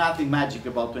 26, there's nothing magic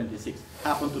about 26.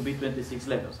 Happen to be 26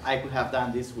 letters. I could have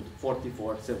done this with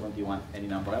 44, 71, any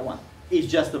number I want. It's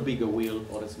just a bigger wheel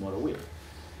or a smaller wheel.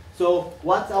 So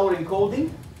what's our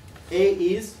encoding? A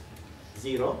is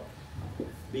 0,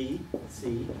 B,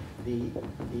 C, D,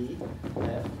 E,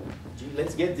 F, G.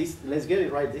 Let's get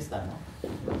it right this time. Huh?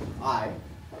 I,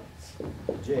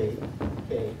 J,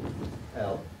 K,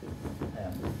 L,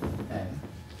 M, N,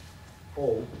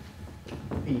 O,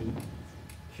 P,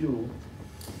 Q,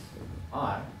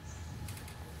 R,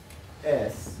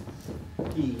 S,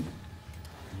 T,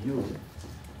 U,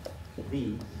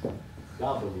 V,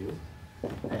 W,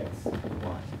 X,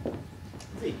 Y,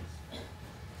 Z.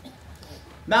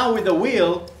 Now with the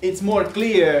wheel, it's more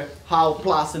clear how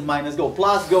plus and minus go.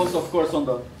 Plus goes, of course, on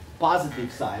the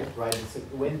positive side, right?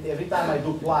 Every time I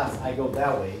do plus, I go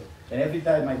that way. And every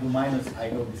time I do minus, I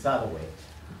go this other way.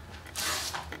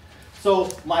 So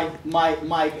my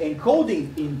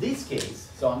encoding in this case,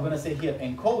 so I'm going to say here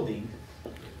encoding,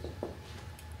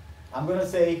 I'm going to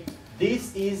say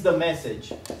this is the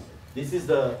message. This is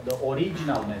the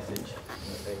original message.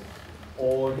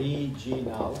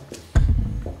 Original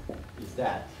is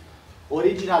that.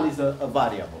 Original is a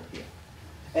variable here.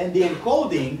 And the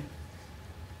encoding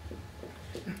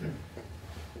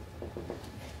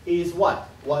is what?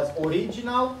 Was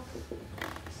original.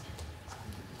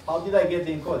 How did I get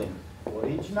the encoding?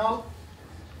 Original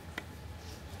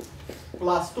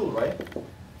plus 2, right?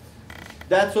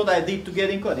 That's what I did to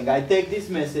get encoding. I take this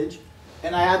message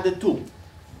and I add the 2.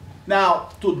 Now,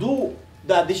 to do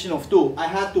the addition of 2, I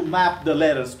had to map the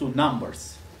letters to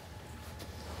numbers.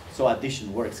 So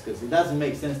addition works, because it doesn't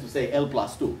make sense to say L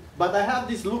plus 2. But I have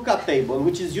this lookup table,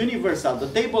 which is universal. The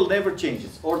table never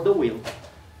changes, or the wheel.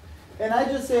 And I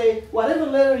just say, whatever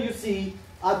letter you see,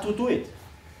 add 2 to it.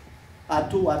 Add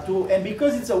 2, add 2. And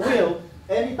because it's a wheel,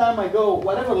 anytime I go,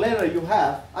 whatever letter you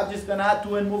have, I'm just going to add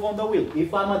 2 and move on the wheel.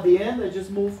 If I'm at the end, I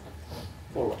just move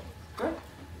forward. Okay?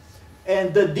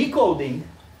 And the decoding,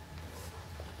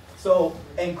 so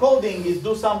encoding is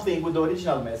do something with the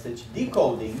original message.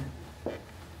 Decoding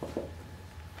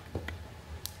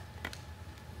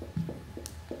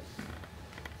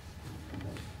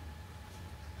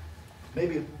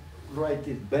maybe write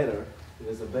it better.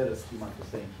 There's a better schema to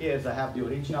say. Here's I have the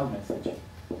original message.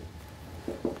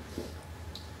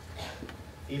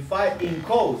 If I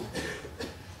encode,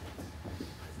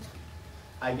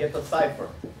 I get a cipher.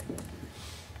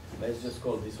 Let's just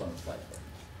call this one a cipher.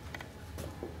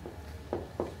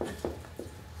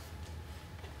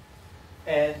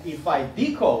 And if I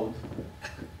decode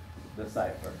the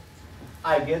cipher,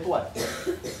 I get what?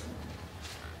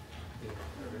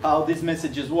 How these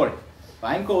messages work. If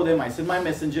I encode them, I send my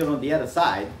messenger on the other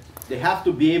side, they have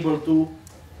to be able to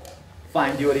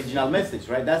find the original message,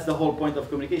 right? That's the whole point of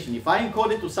communication. If I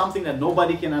encode it to something that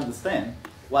nobody can understand,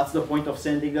 what's the point of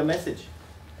sending a message?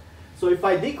 So if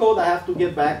I decode, I have to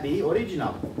get back the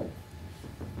original.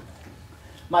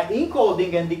 My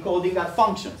encoding and decoding are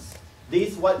functions.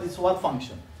 This is what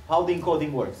function? How the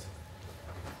encoding works?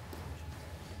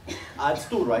 Adds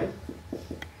 2, right?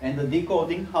 And the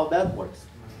decoding, how that works?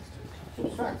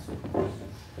 Subtracts.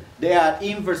 They are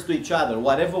inverse to each other.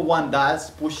 Whatever one does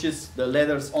pushes the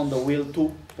letters on the wheel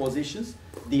 2 positions.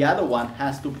 The other one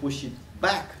has to push it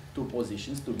back 2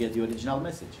 positions to get the original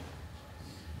message.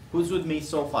 Who's with me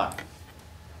so far?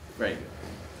 Very good.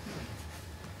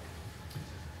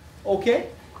 Okay.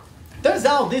 Turns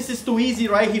out this is too easy,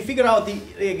 right? He figured out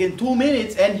in 2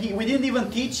 minutes, and we didn't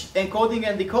even teach encoding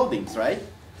and decodings, right?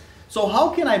 So how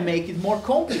can I make it more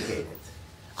complicated?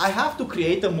 I have to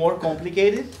create a more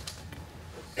complicated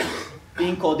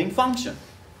encoding function.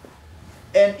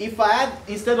 And if I add,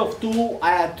 instead of 2,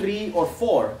 I add 3 or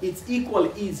 4, it's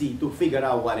equally easy to figure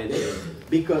out what it is.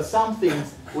 Because some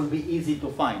things will be easy to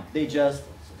find. They just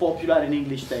popular in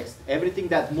English text. Everything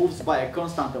that moves by a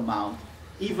constant amount,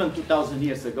 even 2,000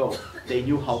 years ago, they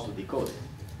knew how to decode it.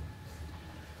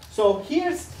 So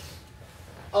here's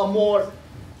a more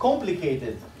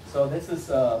complicated, so this is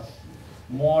a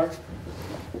more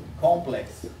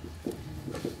complex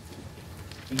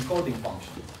encoding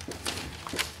function.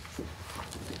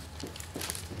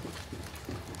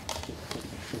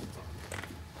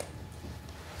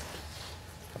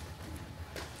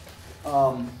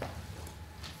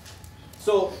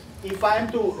 So if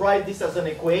I'm to write this as an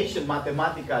equation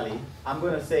mathematically, I'm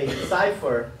going to say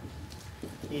cipher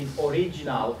is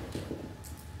original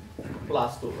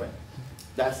plus 2, right?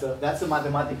 That's a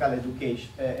mathematical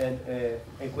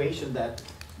equation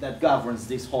that governs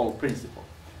this whole principle.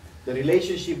 The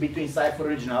relationship between cipher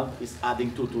original is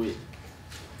adding 2 to it.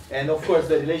 And of course,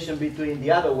 the relation between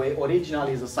the other way, original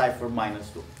is a cipher minus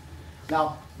 2.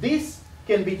 Now, this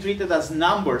can be treated as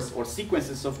numbers or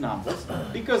sequences of numbers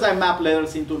because I map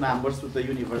letters into numbers with a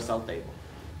universal table.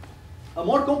 A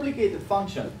more complicated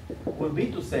function would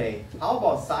be to say, how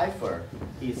about cipher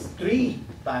is 3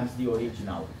 times the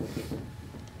original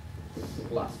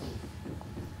plus 2.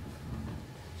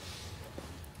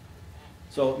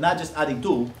 So not just adding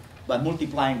 2, but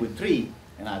multiplying with 3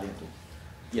 and adding 2.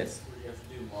 Yes? You have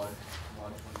to do mod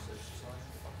 26 design?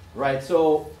 Right,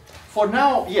 so for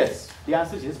now, yes, the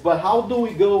answer is yes. But how do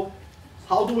we do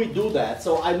that?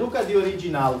 So I look at the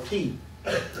original t.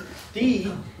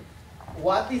 T,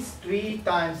 what is 3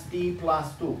 times t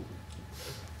plus 2?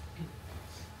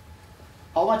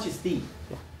 How much is t?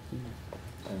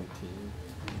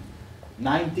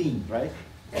 19, right?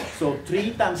 So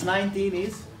 3 times 19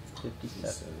 is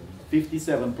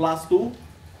 57 plus 2.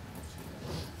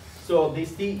 So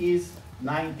this t is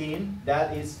 19,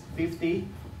 that is 59,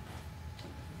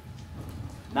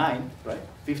 right?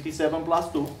 57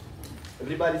 plus 2.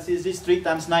 Everybody sees this, 3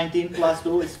 times 19 plus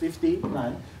 2 is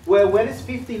 59. Where is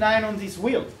 59 on this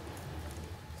wheel?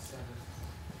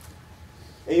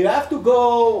 You have to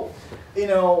go, you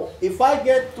know, if I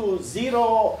get to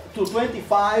 0 to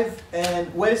 25,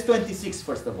 and where is 26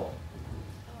 first of all?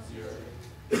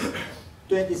 0.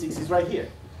 26 is right here.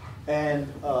 And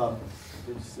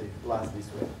let's say plus this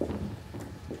way,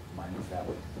 minus that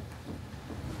way.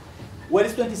 Where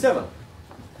is 27?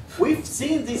 We've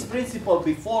seen this principle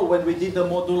before when we did the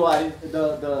modular,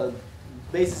 the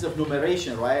basis of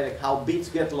numeration, right? Like how bits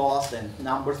get lost and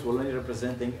numbers were only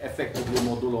representing effectively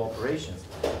modulo operations.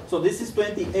 So this is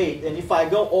 28, and if I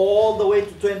go all the way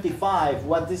to 25,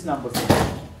 what this number is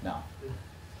now?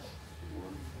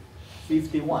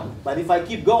 51. But if I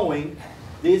keep going,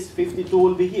 this 52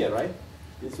 will be here, right?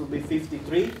 This will be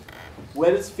 53.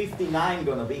 Where is 59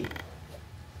 going to be?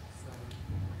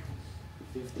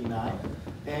 59.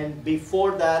 And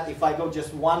before that, if I go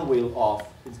just one wheel off,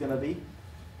 it's going to be?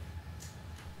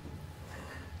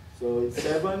 So it's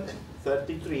 7,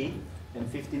 33, and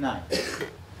 59.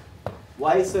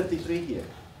 Why is 33 here?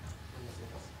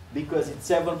 Because it's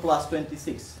 7 plus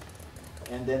 26.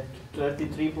 And then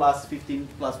 33 plus 15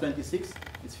 plus 26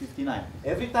 is 59.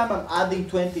 Every time I'm adding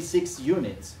 26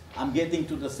 units, I'm getting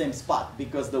to the same spot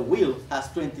because the wheel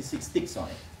has 26 ticks on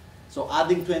it. So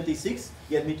adding 26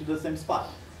 get me to the same spot.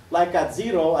 Like at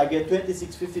 0, I get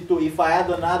 26, 52. If I add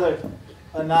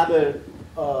another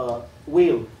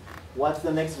wheel, what's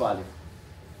the next value?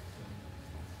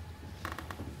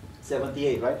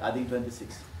 78, right? Adding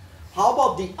 26. How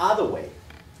about the other way?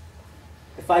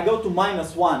 If I go to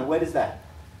minus 1, where is that?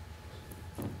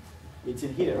 It's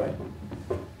in here, right?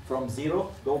 From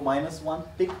 0, go minus 1,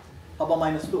 tick. How about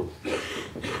minus 2?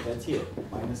 That's here.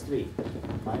 Minus 3,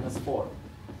 minus 4.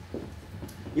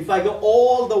 If I go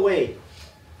all the way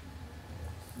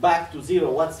back to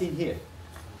 0, what's in here?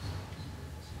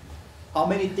 How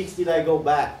many ticks did I go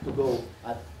back to go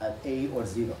at A or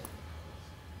 0?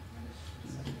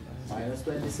 Minus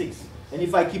 26. And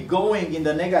if I keep going in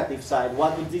the negative side,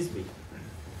 what would this be?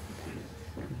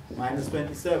 Minus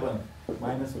 27,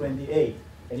 minus 28.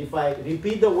 And if I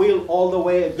repeat the wheel all the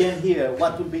way again here,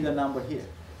 what would be the number here?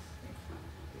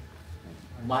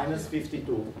 Minus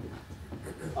 52.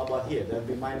 How about here? That would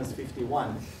be minus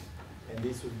 51. And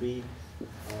this would be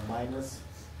minus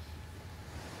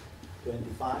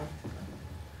 25.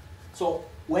 So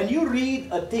when you read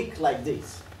a tick like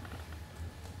this,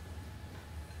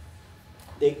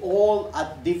 they all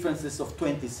add differences of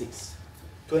 26.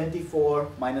 24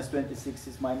 minus 26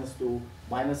 is minus 2,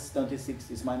 minus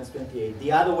 26 is minus 28.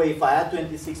 The other way, if I add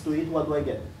 26 to it, what do I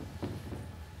get?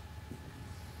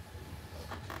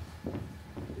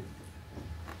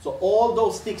 So all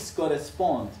those ticks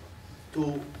correspond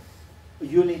to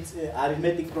units,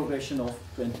 arithmetic progression of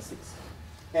 26.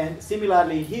 And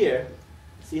similarly here,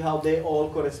 See how they all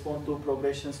correspond to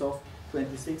progressions of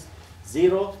 26?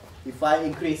 0, if I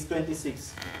increase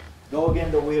 26, go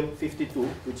again the wheel 52,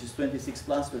 which is 26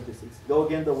 plus 26. Go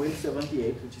again the wheel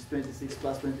 78, which is 26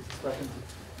 plus 26 plus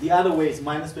 26. The other way is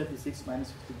minus 26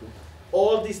 minus 52.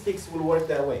 All these ticks will work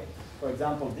that way. For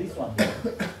example, this one here,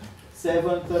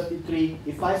 7, 33.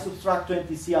 If I subtract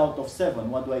 20c out of 7,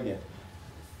 what do I get?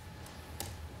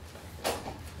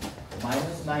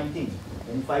 Minus 19.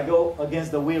 And if I go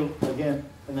against the wheel again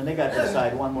on the negative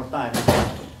side one more time,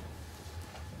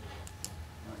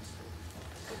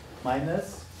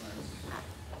 minus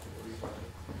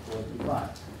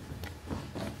 45.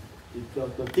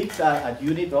 The ticks are at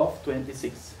unit of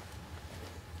 26.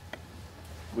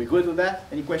 We good with that?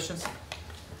 Any questions?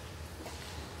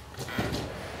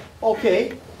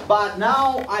 Okay, but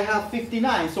now I have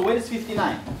 59. So where is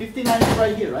 59? 59 is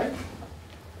right here, right?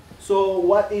 So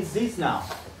what is this now?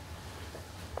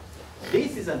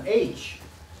 This is an H.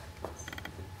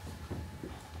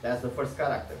 That's the first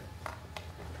character.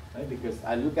 Right? Because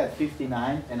I look at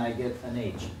 59 and I get an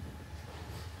H.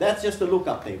 That's just a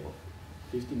lookup table.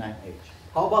 59H.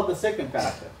 How about the second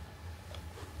character?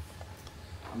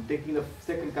 I'm taking the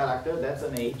second character, that's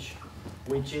an H,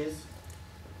 which is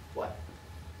what?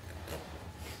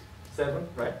 7,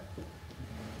 right?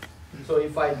 So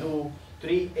if I do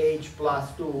 3H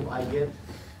plus 2, I get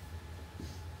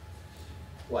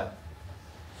what?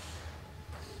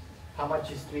 How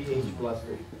much is 3H plus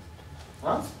 2?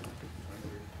 Huh?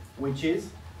 Which is?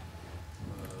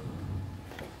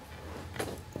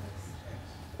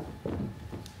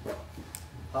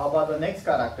 How about the next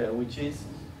character, which is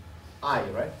I,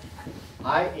 right?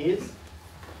 I is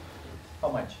how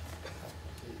much?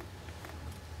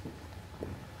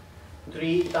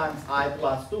 3 times I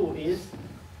plus 2 is,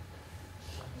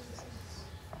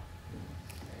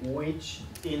 which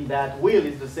in that wheel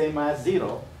is the same as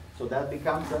 0. So that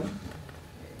becomes an.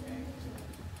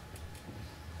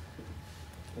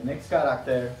 The next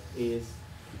character is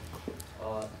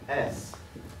S.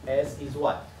 S is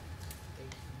what?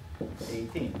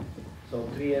 18. So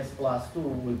 3s plus 2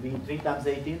 will be 3 times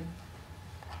 18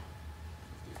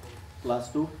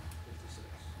 plus 2.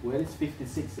 Where is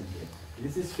 56 in here?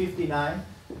 This is 59.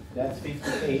 That's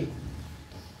 58.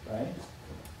 Right?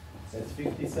 That's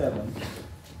 57.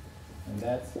 And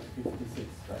that's 56.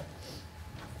 Right?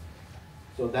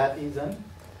 So that is an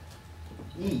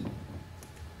E.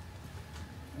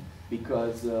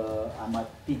 Because I'm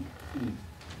at peak E.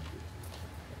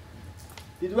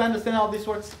 Did we understand how this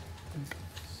works?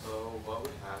 So what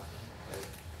would happen if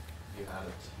you had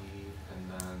a T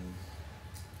and then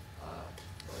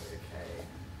like a K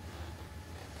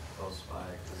close by?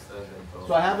 Because then they both.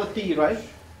 So I have a T, right?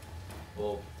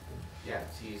 Well, yeah,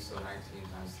 T. So 19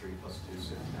 times 3 plus 2 is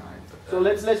 59. So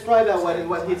let's try that one.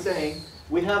 What he's saying,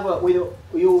 we have a we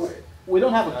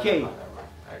don't have a K.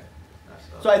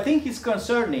 So I think his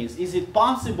concern is it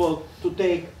possible to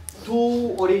take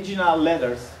two original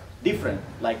letters different,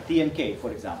 like T and K,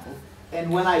 for example,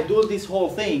 and when I do this whole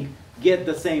thing, get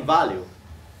the same value?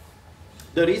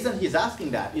 The reason he's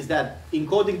asking that is that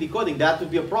encoding, decoding, that would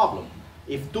be a problem.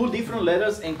 If two different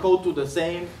letters encode to the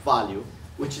same value,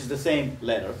 which is the same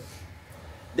letter,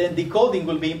 then decoding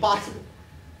will be impossible.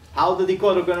 How the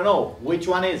decoder going to know which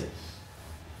one is it?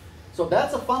 So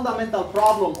that's a fundamental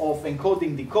problem of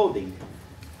encoding, decoding.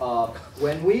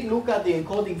 When we look at the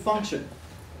encoding function,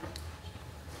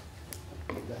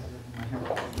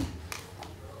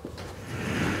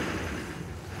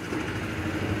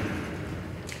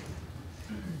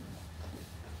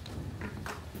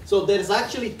 so there's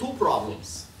actually two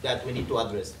problems that we need to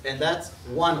address, and that's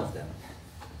one of them.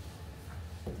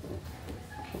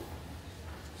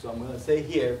 So I'm going to say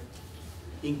here,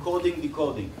 encoding,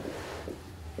 decoding.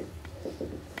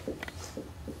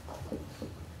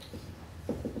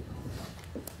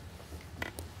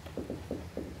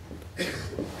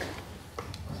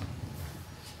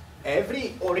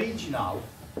 Every original,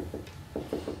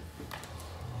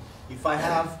 if I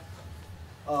have,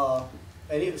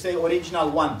 say original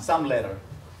 1, some letter,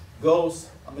 goes,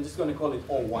 I'm just going to call it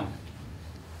O1.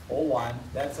 O1,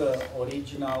 that's an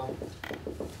original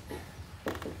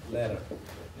letter.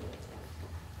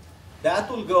 That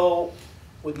will go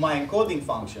with my encoding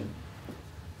function.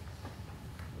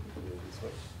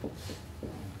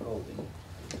 Encoding.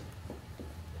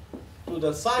 To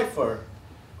the cipher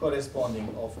corresponding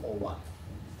of O1.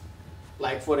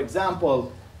 Like for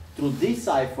example, through this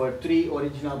cipher, 3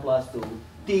 original plus 2,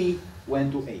 T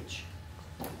went to H.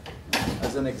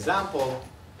 As an example,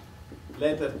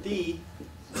 letter T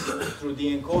through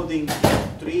the encoding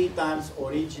 3 times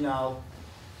original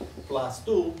plus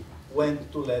 2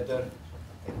 went to letter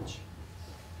H.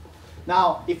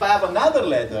 Now, if I have another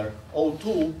letter,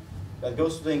 O2, that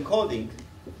goes to the encoding,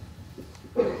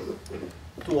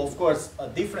 to, of course, a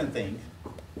different thing,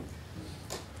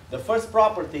 the first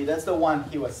property, that's the one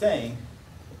he was saying,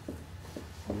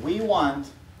 we want,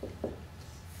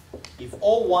 if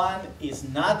O1 is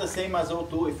not the same as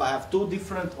O2, if I have two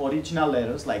different original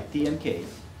letters, like T and K,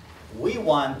 we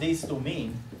want this to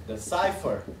mean the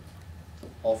cipher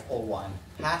of O1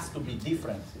 has to be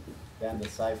different than the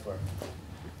cipher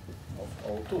of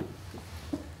O2.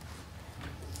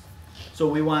 So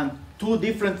we want two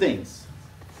different things,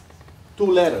 two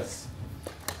letters,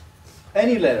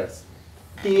 any letters,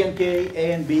 T and K,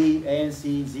 A and B, A and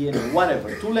C, Z and A,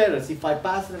 whatever, two letters, if I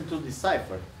pass them to the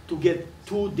cipher, to get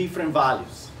two different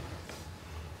values.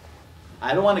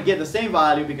 I don't want to get the same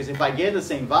value, because if I get the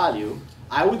same value,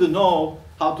 I wouldn't know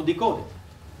how to decode it.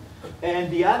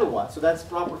 And the other one, so that's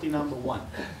property number one.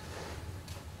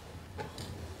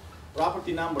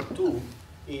 Property number two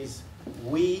is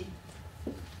we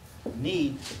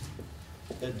need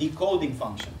the decoding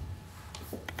function.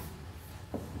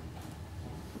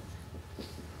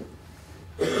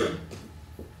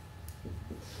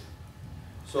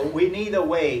 So we need a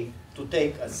way to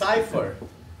take a cipher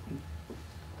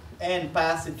and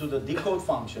pass it to the decode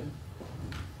function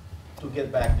to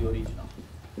get back the original.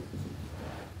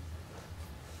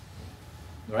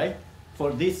 Right?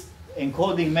 For this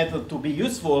encoding method to be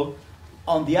useful,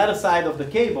 on the other side of the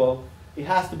cable, it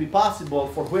has to be possible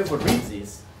for whoever reads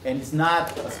this, and it's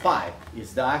not a spy,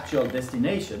 it's the actual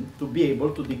destination, to be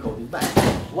able to decode it back.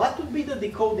 What would be the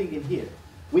decoding in here?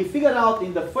 We figured out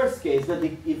in the first case that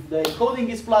if the encoding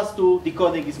is +2,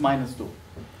 decoding is -2.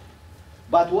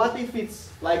 But what if it's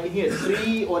like in here,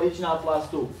 3 original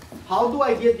 +2? How do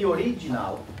I get the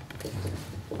original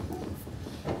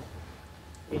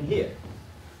in here?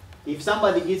 If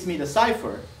somebody gives me the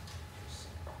cipher,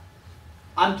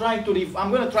 I'm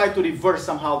going to try to reverse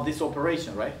somehow this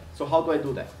operation, right? So how do I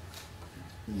do that?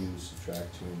 You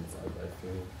subtract 2 and 5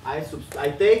 by 2.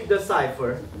 I take the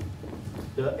cipher,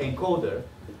 the encoder,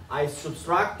 I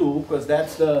subtract 2, because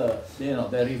that's the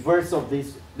reverse of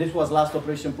this. This was last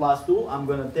operation +2. I'm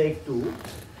going to take 2,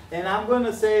 and I'm going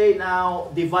to say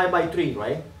now divide by 3,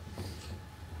 right?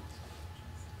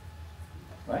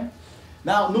 Right?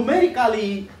 Now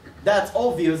numerically, that's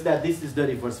obvious that this is the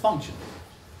reverse function.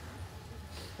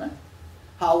 Right?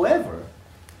 However,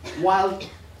 while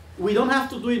we don't have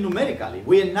to do it numerically,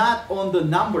 we are not on the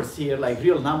numbers here like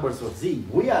real numbers or Z.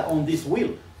 We are on this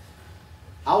wheel.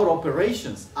 Our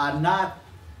operations are not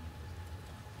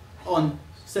on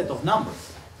set of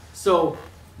numbers. So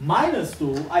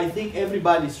 -2, I think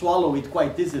everybody swallow it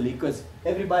quite easily, because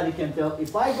everybody can tell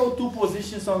if I go 2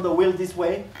 positions on the wheel this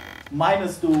way,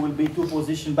 -2 will be 2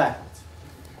 positions backwards.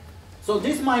 So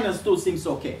this -2 seems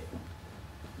okay.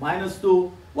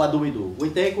 -2, what do? We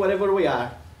take whatever we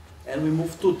are and we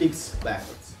move 2 ticks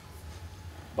backwards.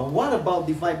 But what about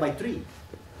divide by 3?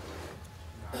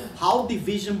 How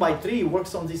division by 3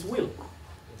 works on this wheel?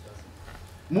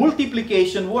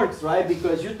 Multiplication works, right?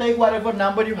 Because you take whatever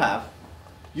number you have,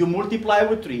 you multiply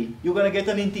with 3, you're going to get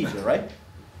an integer, right?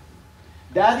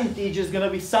 That integer is going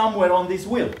to be somewhere on this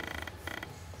wheel.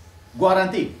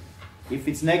 Guaranteed. If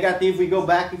it's negative, we go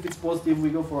back. If it's positive, we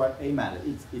go for a matter.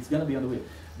 It's going to be on the wheel.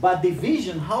 But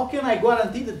division, how can I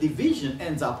guarantee that division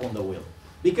ends up on the wheel?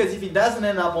 Because if it doesn't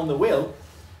end up on the wheel,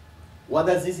 what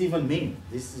does this even mean?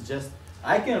 This is just,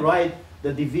 I can write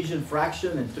the division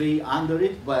fraction and 3 under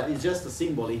it, but it's just a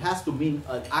symbol. It has to mean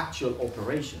an actual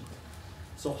operation.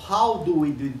 So how do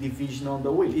we do division on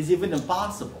the wheel? It's even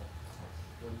impossible.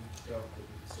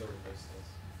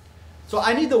 So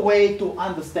I need a way to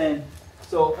understand.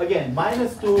 So again,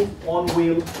 -2 on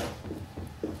wheel,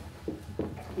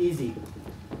 easy.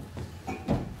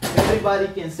 Everybody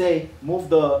can say, move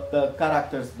the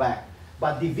characters back.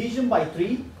 But division by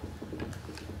 3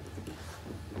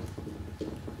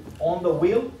 on the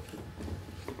wheel,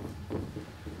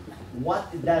 what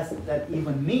does that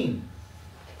even mean?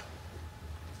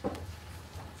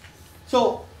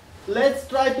 So let's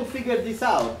try to figure this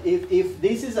out. If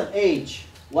this is an H,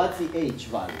 what's the H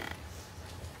value?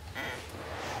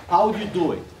 How do you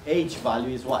do it? H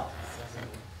value is what?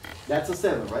 That's a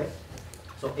 7, right?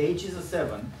 So H is a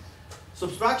 7.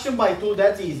 Subtraction by 2,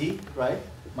 that's easy, right?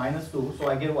 -2, so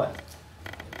I get what?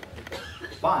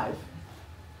 5.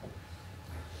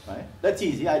 Right? That's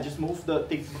easy. I just move the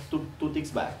ticks, two ticks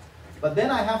back. But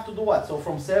then I have to do what? So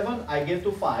from 7, I get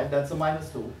to 5. That's a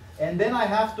 -2. And then I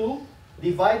have to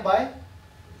divide by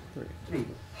 3.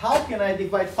 How can I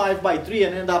divide 5 by 3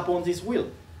 and end up on this wheel?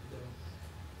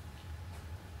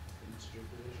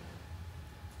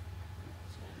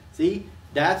 See?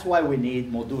 That's why we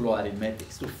need modulo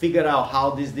arithmetics, to figure out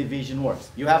how this division works.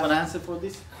 You have an answer for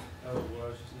this? Oh, well, I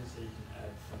was just going to say you can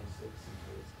add 26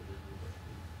 into its division.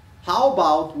 How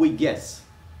about we guess?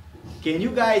 Can you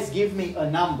guys give me a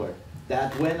number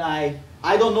that when I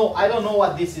don't know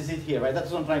what this is here, right? That's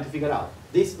what I'm trying to figure out.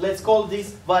 This, let's call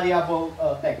this variable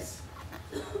x.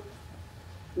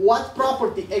 What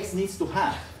property x needs to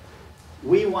have?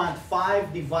 We want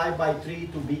 5 divided by 3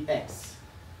 to be x,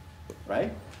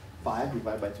 right? 5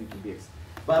 divided by 3 to be x.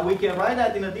 But we can write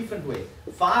that in a different way.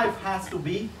 5 has to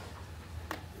be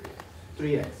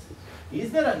 3x.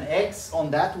 Is there an x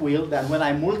on that wheel that when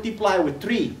I multiply with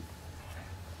 3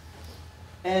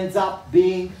 ends up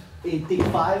being in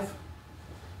T5?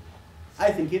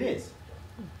 I think it is.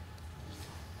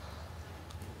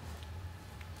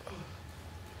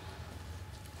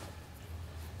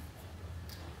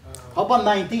 How about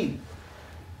 19?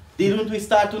 Didn't we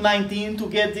start to 19 to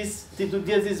get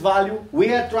this value?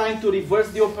 We are trying to reverse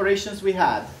the operations we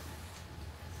had,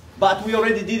 but we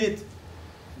already did it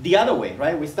the other way,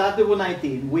 right? We started with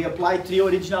 19, we applied 3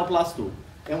 original plus 2,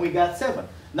 and we got 7.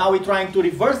 Now we're trying to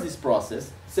reverse this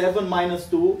process. 7 minus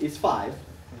 2 is 5,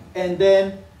 and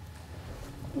then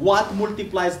what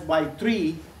multiplies by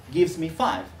 3 gives me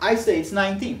 5. I say it's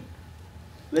 19.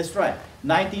 Let's try.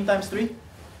 19 times 3?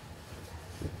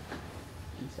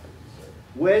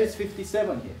 Where is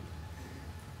 57 here?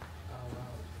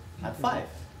 At 5.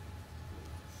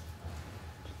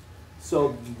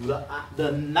 So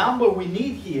the number we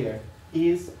need here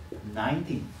is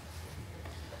 19.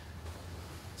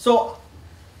 So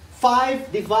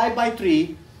 5 divided by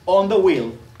 3 on the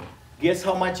wheel, guess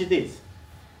how much it is?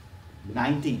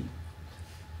 19.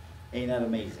 Ain't that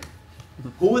amazing?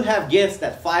 Who would have guessed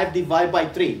that 5 divided by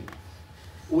 3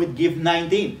 would give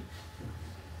 19?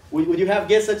 Would you have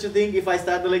guessed such a thing if I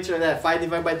start the lecture that 5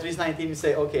 divided by 3 is 19? You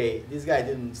say, okay, this guy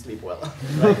didn't sleep well.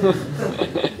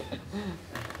 Right?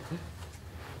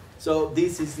 So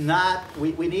this is not,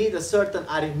 we need a certain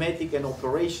arithmetic and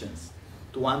operations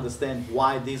to understand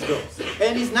why this goes.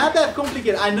 And it's not that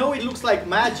complicated. I know it looks like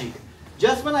magic.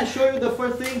 Just when I show you the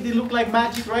first thing, it look like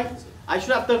magic, right? I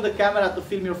should have turned the camera to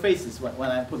film your faces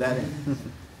when I put that in.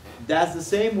 That's the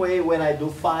same way when I do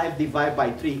 5 divided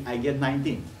by 3, I get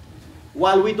 19.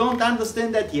 While we don't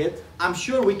understand that yet, I'm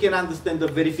sure we can understand the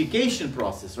verification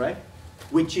process, right?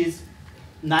 Which is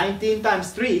 19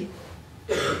 times 3,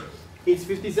 it's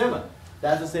 57.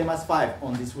 That's the same as 5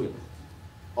 on this wheel.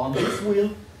 On this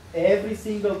wheel, every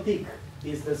single tick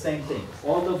is the same thing.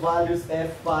 All the values,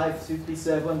 F5,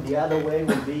 57, the other way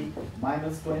will be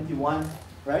minus 21,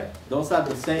 right? Those are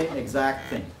the same exact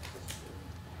thing.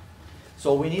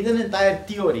 So we need an entire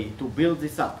theory to build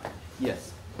this up.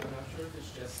 Yes? I'm not sure if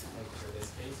it's just like for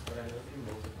this case, but I know if you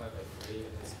multiply by 3 and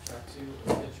then subtract 2,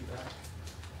 it'll get you back.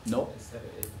 No. Instead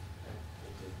of it did.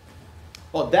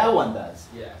 Oh, that one does.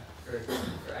 Yeah, for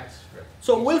x.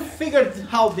 So we'll figure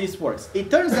how this works. It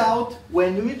turns out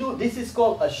when we do, this is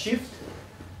called a shift,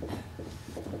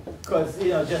 because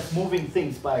just moving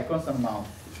things by a constant amount.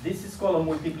 This is called a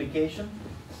multiplication.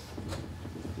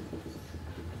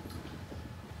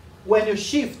 When you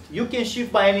shift, you can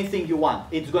shift by anything you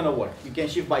want. It's going to work. You can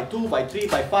shift by 2, by 3,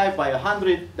 by 5, by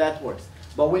 100. That works.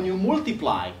 But when you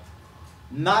multiply,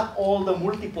 not all the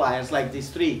multipliers like this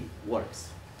 3 works.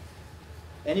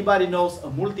 Anybody knows a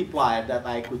multiplier that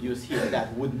I could use here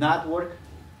that would not work?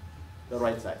 The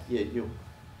right side. Yeah, you.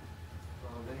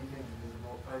 Then you can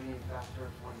multiply any factor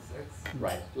of 26.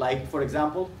 Right. Like, for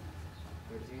example,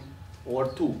 13. or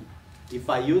 2. If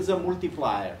I use a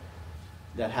multiplier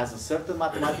that has a certain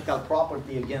mathematical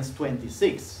property against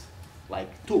 26,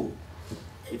 like 2,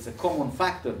 it's a common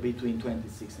factor between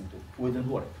 26 and 2. Wouldn't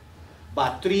work.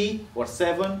 But 3 or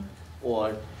 7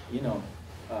 or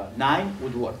 9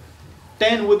 would work.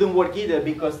 10 wouldn't work either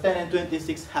because 10 and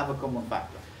 26 have a common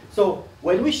factor. So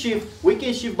when we shift, we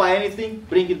can shift by anything,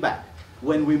 bring it back.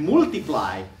 When we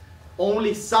multiply,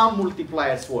 only some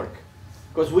multipliers work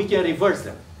because we can reverse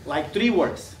them. Like 3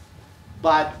 works,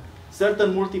 but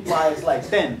certain multipliers like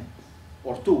 10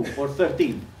 or 2 or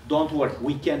 13 don't work.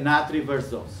 We cannot reverse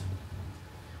those.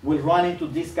 We'll run into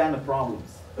these kind of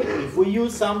problems. If we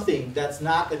use something that's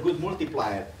not a good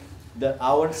multiplier,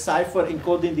 our cipher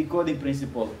encoding decoding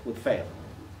principle would fail.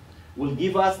 Will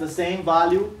give us the same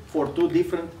value for 2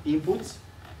 different inputs,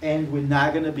 and we're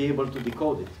not going to be able to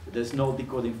decode it. There's no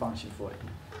decoding function for it.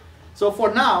 So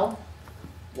for now,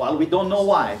 well, we don't know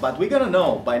why, but we're going to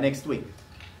know by next week.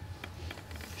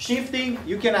 Shifting,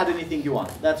 you can add anything you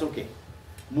want. That's okay.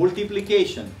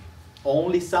 Multiplication,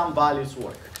 only some values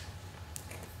work.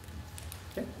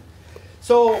 Okay?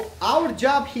 So our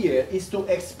job here is to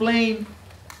explain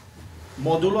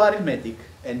modulo arithmetic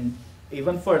and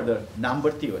even further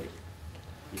number theory.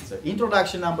 It's an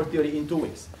introduction number theory in 2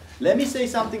 weeks. Let me say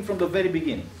something from the very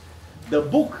beginning. The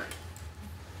book,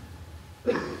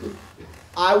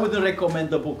 I wouldn't recommend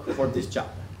the book for this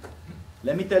chapter.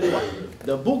 Let me tell you why.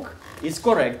 The book is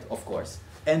correct, of course,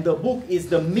 and the book is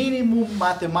the minimum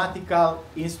mathematical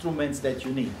instruments that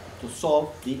you need to solve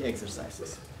the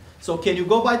exercises. So can you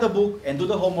go by the book and do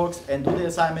the homeworks and do the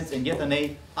assignments and get an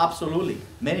A? Absolutely.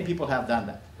 Many people have done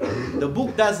that. The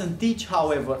book doesn't teach,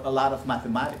 however, a lot of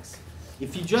mathematics.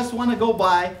 If you just want to go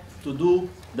by to do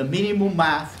the minimum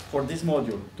math for this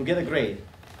module to get a grade,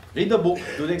 read the book,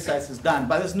 do the exercises, done.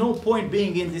 But there's no point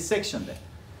being in this section then.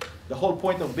 The whole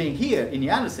point of being here in the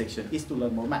other section is to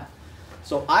learn more math.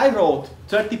 So I wrote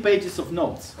 30 pages of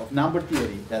notes of number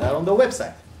theory that are on the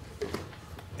website.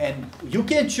 And you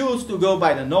can choose to go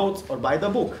by the notes or by the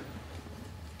book.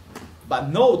 But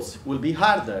notes will be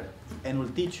harder and will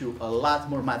teach you a lot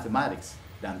more mathematics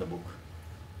than the book.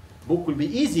 Book will be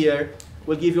easier,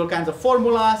 will give you all kinds of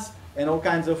formulas and all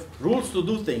kinds of rules to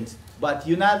do things, but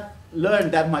you not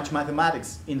learn that much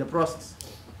mathematics in the process.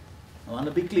 I want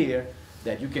to be clear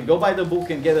that you can go by the book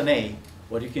and get an A,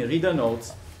 or you can read the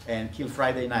notes and kill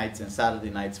Friday nights and Saturday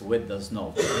nights with those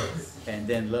notes, and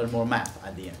then learn more math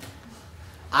at the end.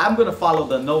 I'm going to follow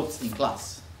the notes in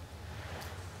class.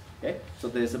 Okay? So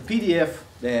there's a PDF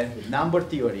there with number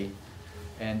theory,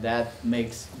 and that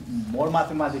makes more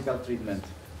mathematical treatment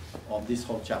of this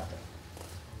whole chapter.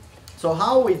 So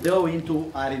how we go into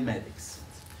arithmetics,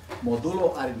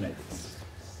 modulo arithmetics.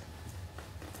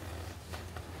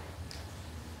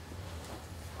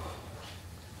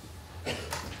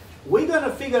 We're going to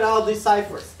figure out these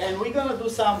ciphers, and we're going to do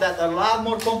some that are a lot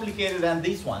more complicated than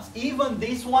these ones. Even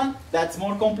this one that's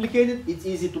more complicated, it's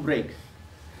easy to break.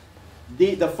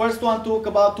 The first one took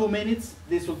about 2 minutes.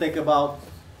 This will take about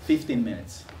 15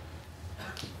 minutes.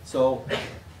 So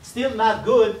still not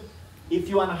good if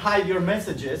you want to hide your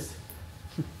messages,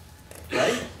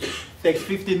 right? Takes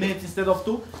 15 minutes instead of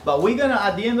 2. But we're going to,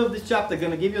 at the end of this chapter,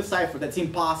 going to give you a cipher that's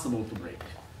impossible to break.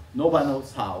 Nobody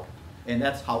knows how. And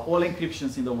that's how all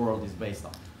encryptions in the world is based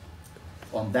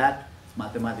on that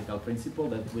mathematical principle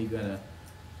that we're going to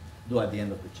do at the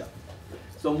end of the chapter.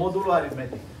 So modulo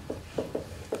arithmetic.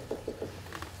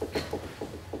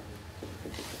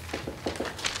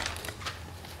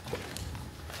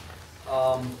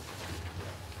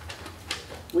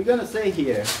 We're going to say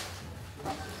here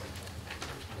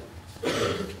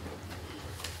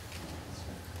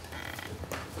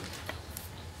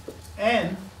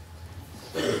n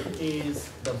is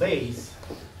the base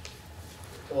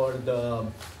or the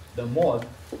mod,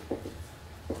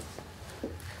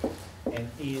 and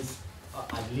is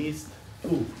at least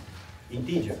 2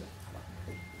 integer,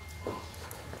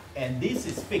 and this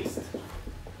is fixed.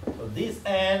 So this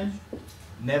n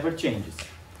never changes.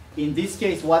 In this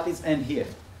case, what is n here?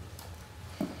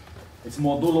 It's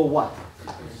modulo what?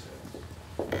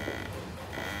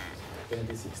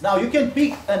 26. Now you can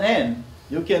pick an n.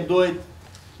 You can do it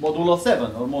modulo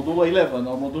 7 or modulo 11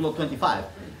 or modulo 25,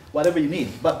 whatever you need.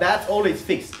 But that's always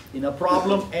fixed. In a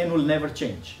problem, n will never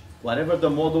change. Whatever the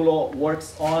modulo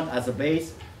works on as a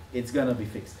base, it's going to be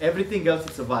fixed. Everything else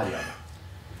is a variable.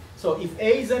 So if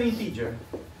a is an integer,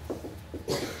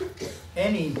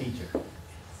 any integer,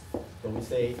 so we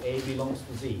say a belongs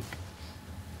to z,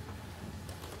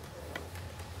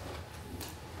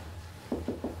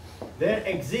 there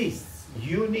exists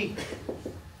unique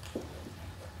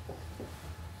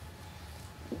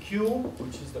q,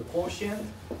 which is the quotient,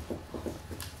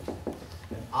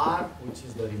 and r, which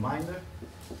is the remainder,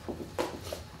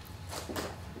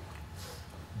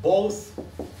 both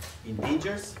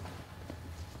integers.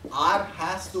 R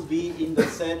has to be in the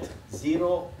set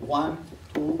 0, 1,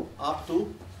 2, up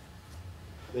to.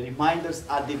 The reminders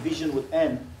are division with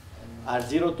n are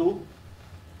 0, 2,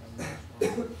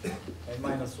 and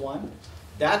minus 1.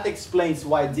 That explains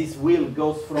why this wheel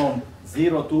goes from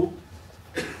 0 to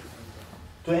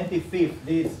 25th.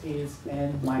 This is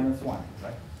n minus 1,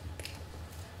 right?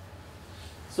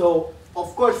 So,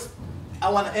 of course, I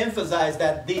want to emphasize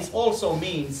that this also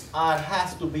means R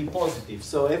has to be positive.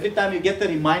 So every time you get a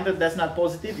reminder that's not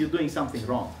positive, you're doing something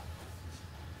wrong.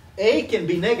 A can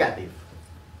be negative.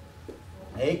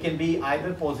 A can be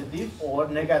either positive or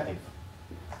negative,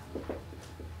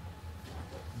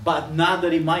 but not the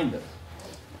reminder.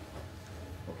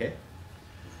 Okay?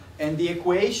 And the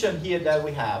equation here that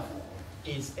we have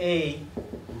is A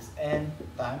is n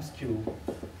times q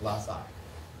plus r.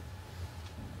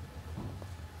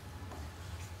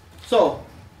 So,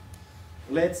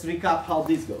 let's recap how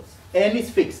this goes. N is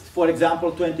fixed, for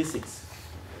example, 26.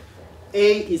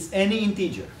 A is any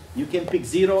integer. You can pick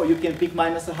 0, you can pick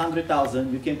minus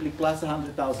 100,000, you can pick plus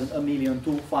 100,000, 1,000,000,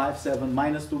 2, 5, 7,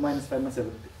 minus 2, minus 5, minus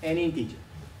 7, any integer.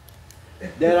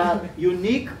 There are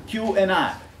unique Q and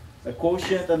R, a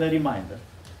quotient and a remainder.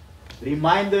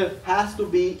 Remainder has to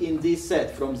be in this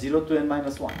set from 0 to n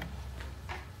minus 1.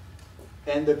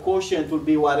 And the quotient will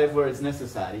be whatever is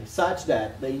necessary, such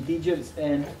that the integer is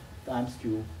n times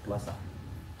q plus r.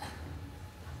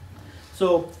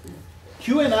 So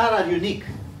Q and R are unique.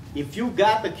 If you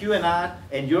got the Q and R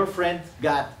and your friend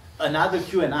got another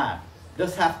Q and R,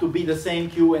 those have to be the same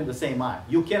Q and the same R.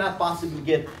 You cannot possibly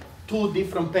get two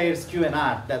different pairs Q and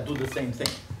R that do the same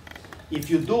thing. If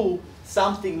you do,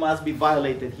 something must be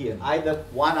violated here. Either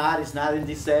one R is not in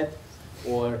this set,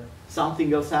 or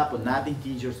something else happened, not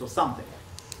integers or something.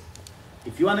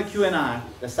 If you want a Q and R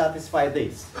that satisfy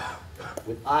this,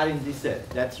 with R in this set,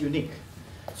 that's unique.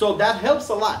 So that helps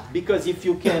a lot, because if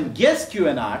you can guess Q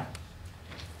and R,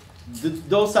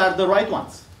 those are the right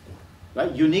ones,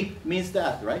 right? Unique means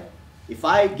that, right? If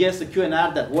I guess a Q and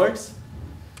R that works,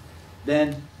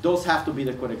 then those have to be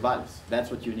the correct values. That's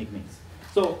what unique means.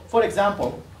 So, for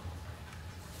example,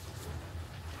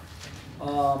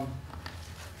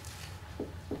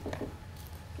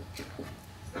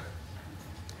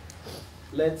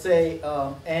 let's say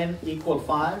n equal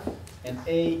 5 and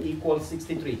a equals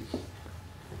 63.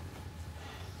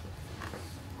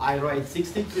 I write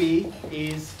 63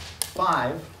 is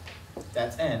 5,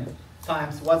 that's n,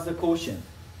 times what's the quotient?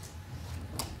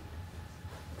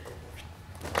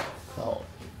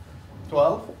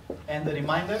 12, and the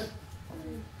remainder?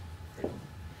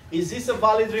 Is this a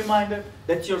valid reminder?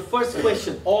 That's your first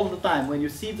question all the time when you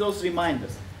see those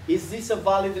reminders. Is this a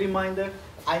valid reminder?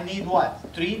 I need what?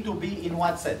 3 to be in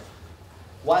what set?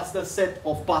 What's the set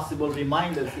of possible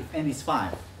reminders if n is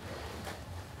 5?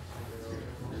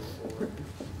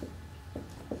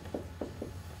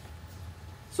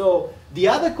 So the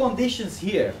other conditions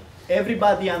here,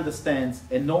 everybody understands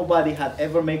and nobody had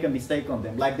ever made a mistake on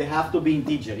them. Like they have to be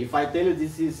integer. If I tell you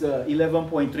this is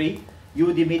 11.3, you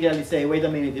would immediately say, wait a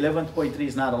minute, 11.3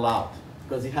 is not allowed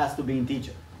because it has to be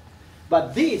integer.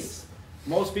 But this,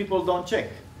 most people don't check.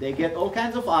 They get all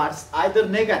kinds of R's, either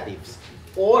negatives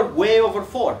or way over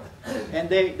 4, and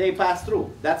they pass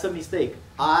through. That's a mistake.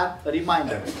 R, a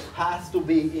reminder, has to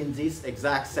be in this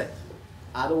exact set.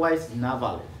 Otherwise, not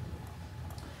valid.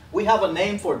 We have a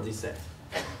name for this set.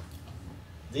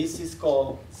 This is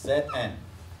called Zn.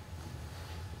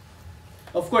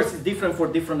 Of course, it's different for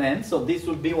different n, so this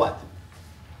will be what?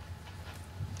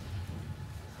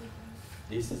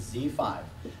 This is Z5.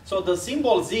 So the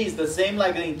symbol Z is the same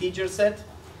like the integer set,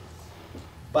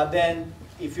 but then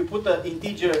if you put an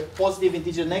integer, positive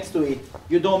integer next to it,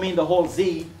 you don't mean the whole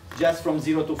Z, just from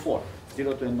 0 to 4,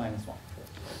 0 to n minus 1.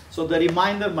 So the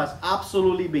remainder must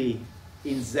absolutely be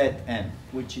in Zn,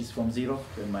 which is from 0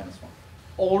 to n minus 1.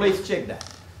 Always check that.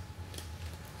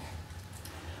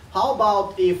 How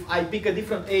about if I pick a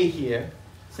different A here,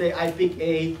 say I pick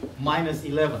A minus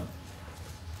 11.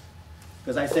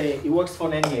 Because I say it works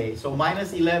for any A. So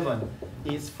minus 11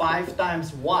 is 5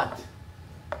 times what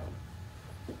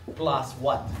plus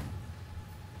what?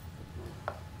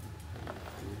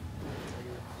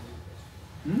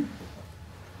 Hmm?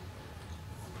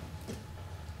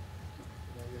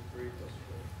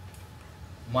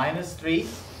 Minus 3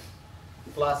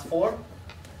 plus 4.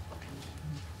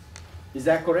 Is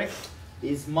that correct?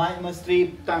 Is minus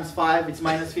 3 times 5, it's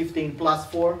minus 15, plus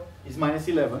 4 is minus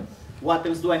 11. What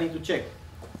else do I need to check?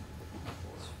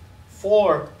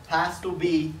 4 has to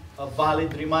be a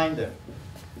valid remainder.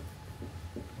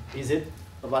 Is it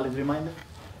a valid remainder?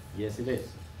 Yes, it is.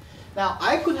 Now,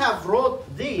 I could have wrote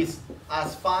this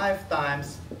as 5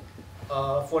 times,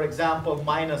 for example,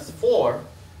 minus 4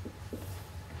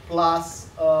 plus,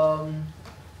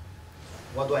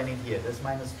 what do I need here? That's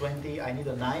minus 20. I need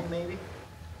a 9 maybe?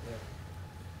 Yeah.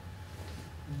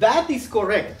 That is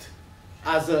correct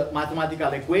as a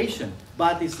mathematical equation,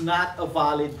 but it's not a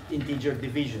valid integer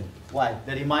division. Why?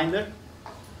 The remainder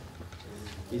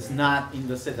is not in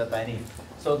the set that I need.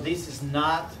 So this is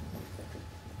not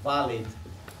valid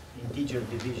integer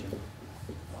division.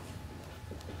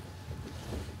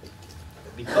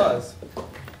 Because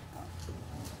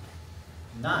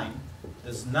 9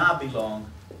 does not belong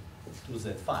to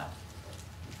Z5.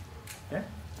 Okay?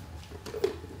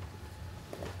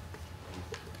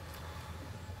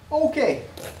 Okay.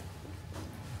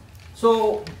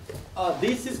 So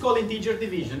this is called integer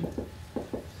division.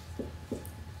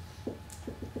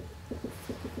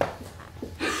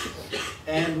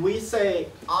 And we say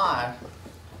R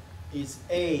is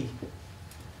A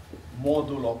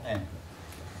modulo n.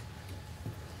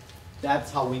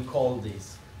 That's how we call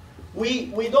this.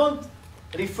 We don't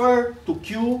refer to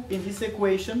Q in this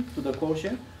equation, to the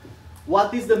quotient.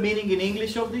 What is the meaning in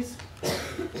English of this?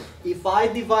 If I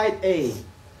divide A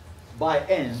by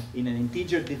N in an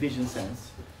integer division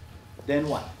sense, then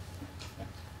what?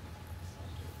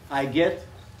 I get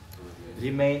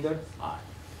remainder R.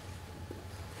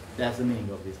 That's the meaning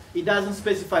of this. It doesn't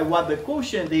specify what the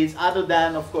quotient is, other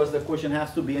than, of course, the quotient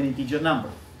has to be an integer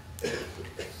number.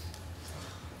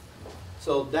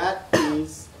 So that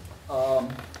is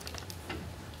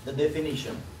the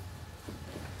definition.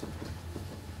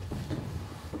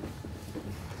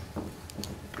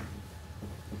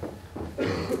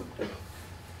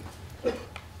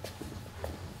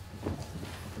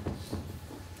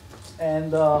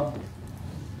 And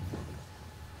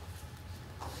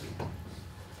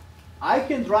I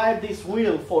can drive this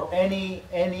wheel for any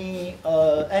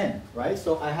n, right?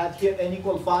 So I had here n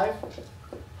equal 5.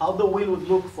 How the wheel would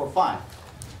look for 5?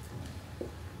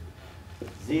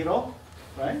 0,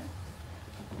 right?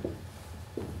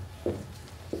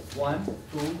 1,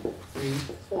 2, 3,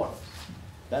 4.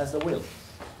 That's the wheel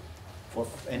for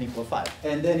n equal 5.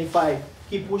 And then if I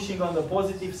keep pushing on the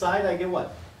positive side, I get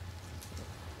what?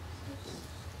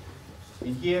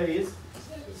 In here is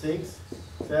 6,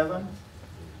 7,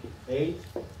 8,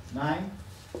 9,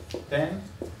 10,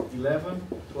 11,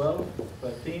 12,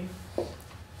 13,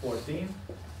 14,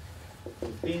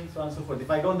 15, so on and so forth. If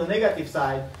I go on the negative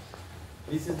side,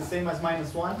 this is the same as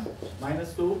minus 1,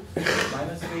 minus 2,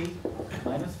 minus 3,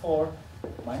 minus 4,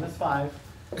 minus 5,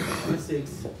 minus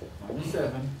 6, minus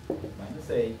 7, minus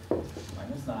 8,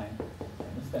 minus 9,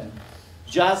 minus 10.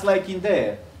 Just like in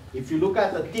there, if you look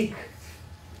at the tick,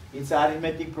 it's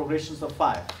arithmetic progressions of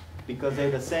 5. Because they're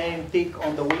the same tick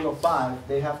on the wheel of 5,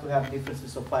 they have to have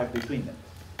differences of 5 between them.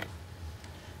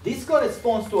 This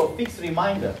corresponds to a fixed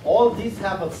reminder. All these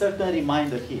have a certain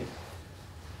reminder here.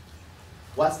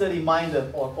 What's the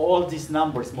reminder on all these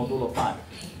numbers modulo 5?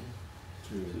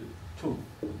 2.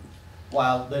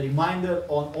 While the reminder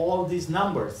on all these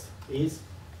numbers is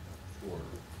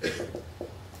 4.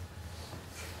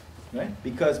 Right?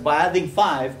 Because by adding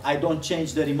 5, I don't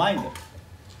change the reminder.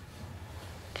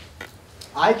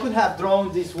 I could have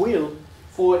drawn this wheel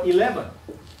for 11.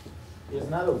 Here's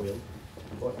another wheel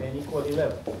for n equal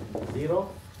 11. 0,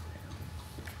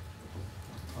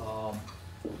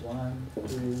 1,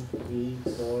 2, 3,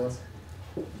 4,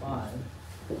 5,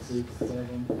 6,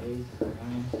 7, 8,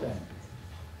 9, 10.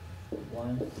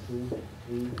 1, 2,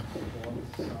 3,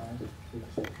 4, 5,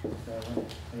 6, 7,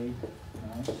 8,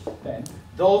 9, 10.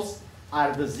 Those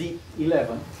are the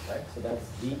Z11, right? So that's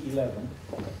Z11.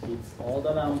 It's all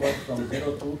the numbers from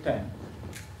 0 to 10.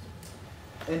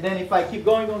 And then if I keep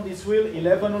going on this wheel,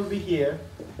 11 will be here,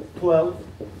 12,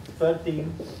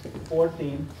 13,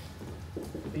 14,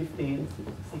 15,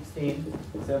 16,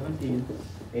 17,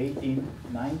 18,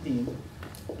 19,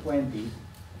 20,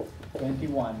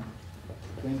 21,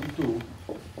 22,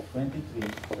 23,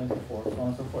 24, so on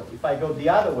and so forth. If I go the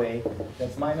other way,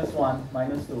 that's minus 1,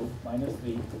 minus 2, minus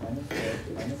 3, minus 4,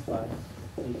 minus 5,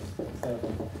 6,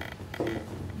 7, 8,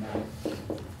 9,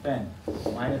 10,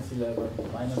 minus 11,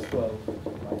 minus 12,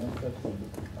 minus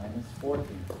 13, minus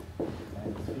 14,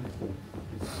 minus 15,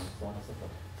 so on and so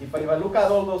forth. If I look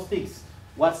at all those ticks,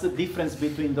 what's the difference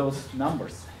between those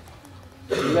numbers?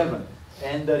 11.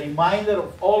 And the remainder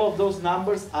of all of those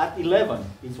numbers at 11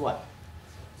 is what?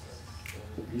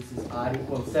 This is R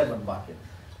equals 7 bucket.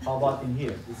 How about in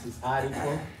here? This is R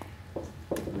equals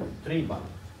 3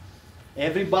 bucket.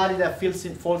 Everybody that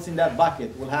falls in that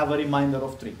bucket will have a remainder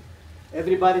of 3.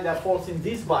 Everybody that falls in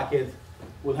this bucket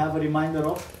will have a remainder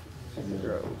of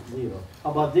 0.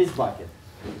 How about this bucket?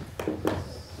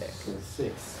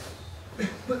 6.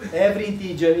 Every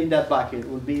integer in that bucket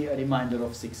will be a remainder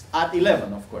of 6. At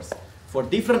 11, of course. For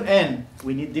different n,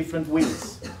 we need different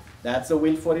wheels. That's a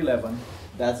wheel for 11.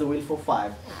 That's a wheel for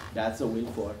 5. That's a wheel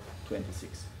for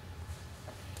 26.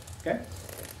 Okay?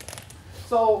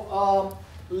 So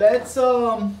let's,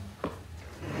 I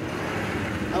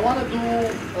want to do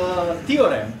a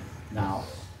theorem now.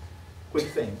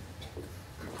 Quick thing.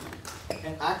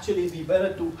 And actually it'd be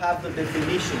better to have the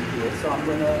definition here. So I'm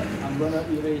gonna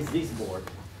erase this board.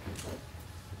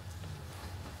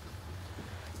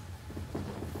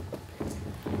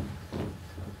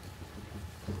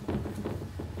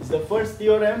 It's the first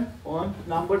theorem on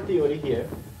number theory here.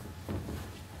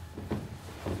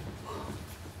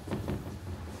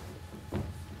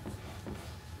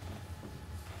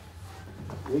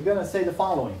 We're gonna say the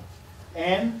following.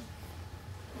 N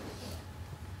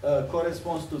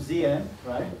corresponds to Zn,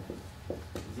 right?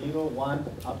 0, 1,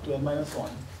 up to n minus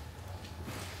 1.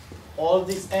 All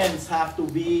these n's have to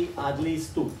be at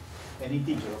least 2, an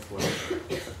integer, of course.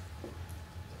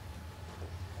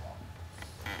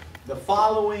 the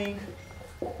following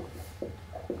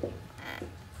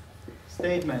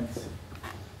statements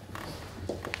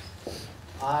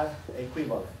are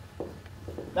equivalent.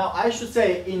 Now I should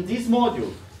say in this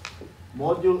module,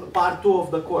 part 2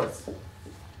 of the course,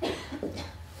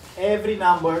 every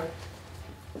number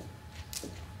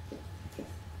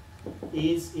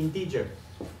is integer.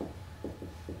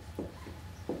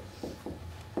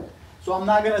 So I'm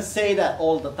not going to say that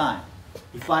all the time.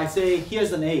 If I say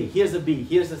here's an A, here's a B,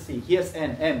 here's a C, here's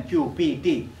N, M, Q, P,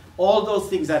 T, all those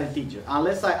things are integer.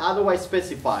 Unless I otherwise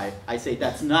specify, I say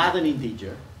that's not an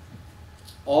integer.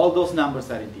 All those numbers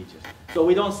are integers. So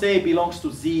we don't say it belongs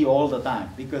to Z all the time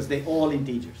because they're all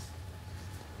integers.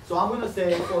 So I'm going to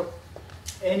say for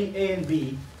any A and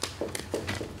B,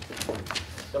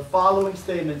 the following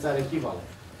statements are equivalent.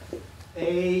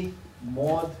 A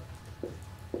mod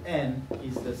N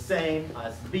is the same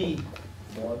as B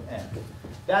mod N.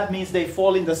 That means they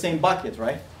fall in the same bucket,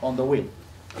 right, on the wheel.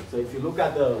 So if you look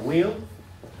at the wheel,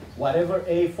 whatever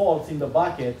A falls in the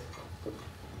bucket,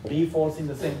 B falls in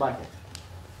the same bucket.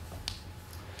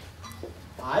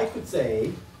 I could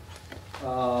say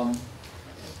the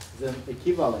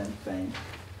equivalent thing.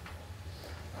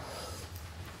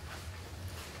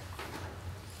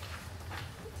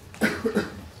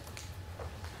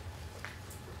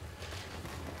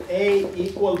 A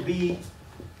equal B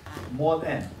mod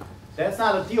N. That's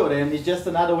not a theorem, it's just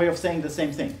another way of saying the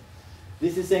same thing.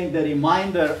 This is saying the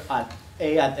remainder at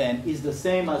A at N is the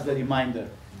same as the remainder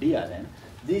B at N.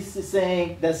 This is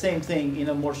saying the same thing in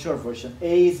a more short version.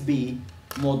 A is B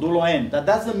modulo N. That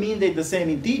doesn't mean they're the same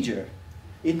integer.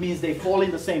 It means they fall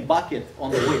in the same bucket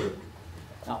on the wheel.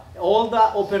 Now, all the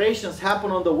operations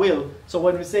happen on the wheel, so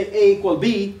when we say A equal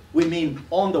B, we mean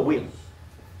on the wheel.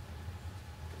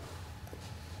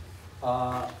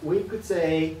 We could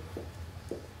say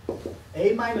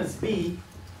A minus B,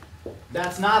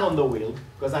 that's not on the wheel,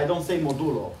 because I don't say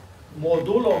modulo.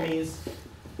 Modulo means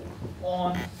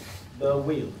on the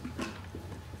wheel.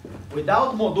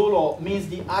 Without modulo means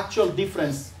the actual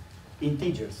difference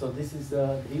integers. So this is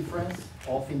the difference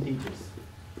of integers.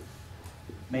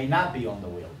 May not be on the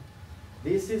wheel.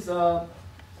 This is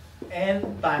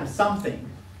N times something.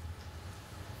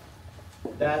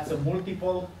 That's a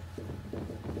multiple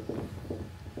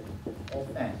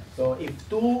of N. So if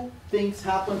two things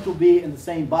happen to be in the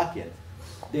same bucket,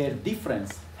 their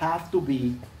difference have to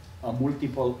be a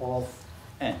multiple of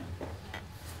N.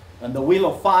 On the wheel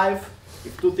of 5,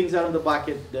 if two things are in the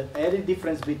bucket, the added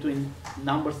difference between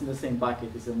numbers in the same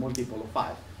bucket is a multiple of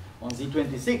 5. On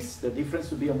Z26, the difference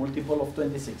would be a multiple of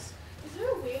 26. Is there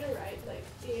a way to write like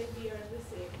A and B are in the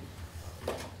same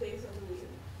place on the wheel?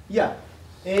 Yeah,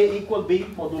 A equal B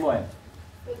modulo N.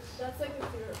 But that's like if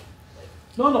you're like.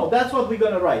 No, that's what we're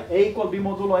going to write. A equal B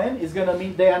modulo N is going to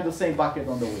mean they are in the same bucket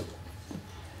on the wheel.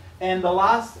 And the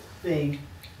last thing,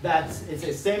 it's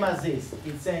the same as this.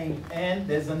 It's saying N,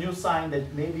 there's a new sign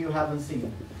that maybe you haven't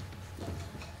seen.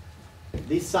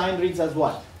 This sign reads as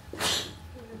what?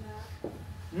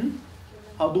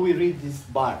 How do we read this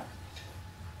bar?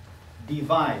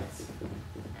 Divides.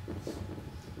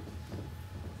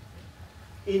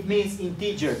 It means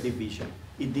integer division.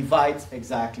 It divides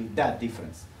exactly that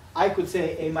difference. I could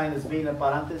say A minus B in a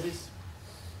parenthesis.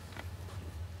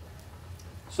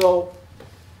 So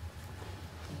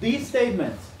these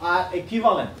statements are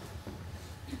equivalent.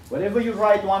 Whenever you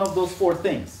write one of those 4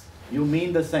 things, you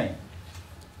mean the same.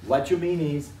 What you mean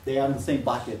is they are in the same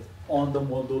bucket on the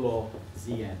modulo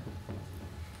Zn.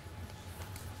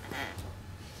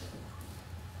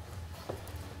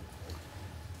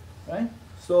 Right?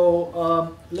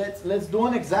 So let's do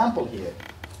an example here.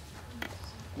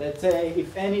 Let's say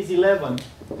if n is 11,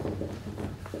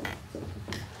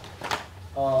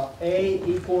 A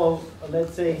equal,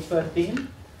 let's say 13,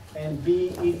 and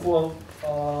B equal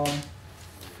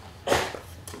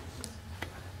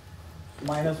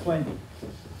minus 20.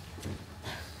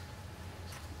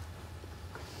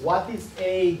 What is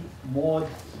A mod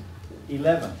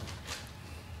 11?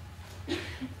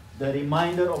 The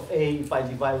remainder of A, if I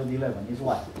divide with 11, is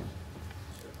what?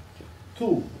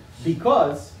 2.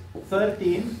 Because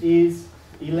 13 is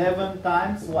 11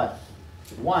 times what?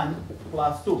 1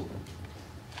 plus 2.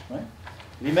 Right?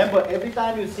 Remember, every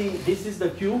time you see this is the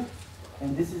Q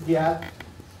and this is the R,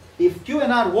 if Q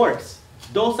and R works,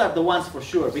 those are the ones for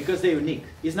sure because they're unique.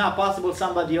 It's not possible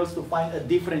somebody else to find a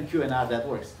different Q and R that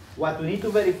works. What we need to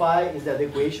verify is that the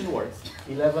equation works.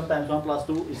 11 times 1 plus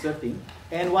 2 is 13.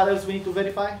 And what else we need to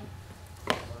verify?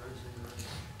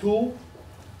 2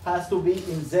 has to be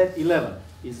in Z11.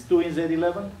 Is 2 in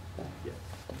Z11? Yeah.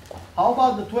 How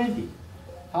about the 20?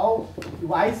 How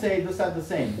I say these are the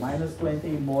same. Minus 20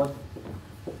 mod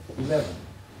 11.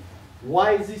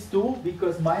 Why is this 2?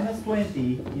 Because minus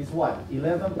 20 is what?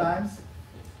 11 times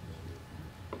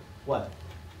what?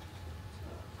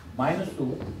 Minus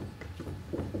 2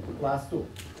 plus 2.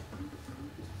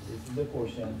 This is the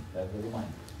quotient, that's the remainder.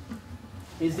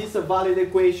 Is this a valid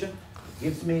equation?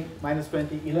 Gives me minus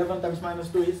 20. 11 times minus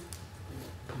 2 is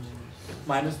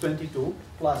minus 22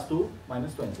 plus 2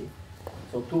 minus 20.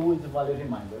 So 2 is the valid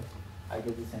remainder. I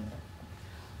get the same thing.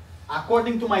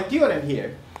 According to my theorem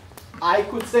here, I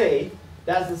could say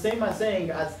that's the same as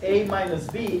saying as A minus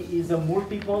B is a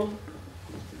multiple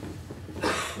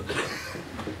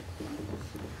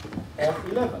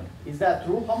of 11. Is that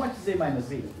true? How much is A minus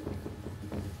B?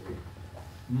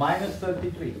 Minus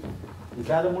 33. Is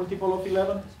that a multiple of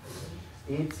 11?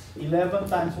 It's 11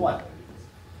 times what?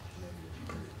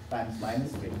 Times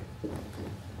minus 3.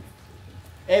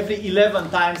 Every 11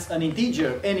 times an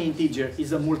integer, any integer,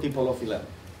 is a multiple of 11.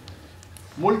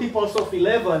 Multiples of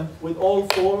 11 with all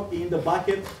 4 in the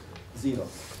bucket, 0.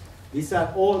 These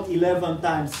are all 11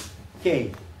 times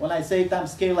k. When I say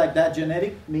times k like that,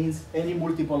 generic means any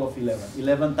multiple of 11.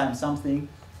 11 times something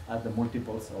are the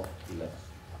multiples of 11.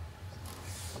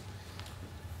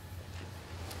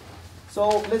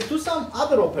 So let's do some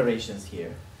other operations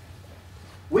here.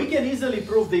 We can easily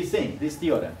prove this thing, this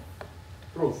theorem.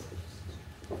 Proof.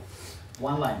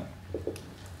 One line.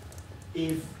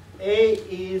 If A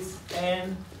is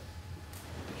n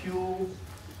q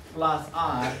plus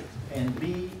r and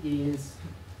B is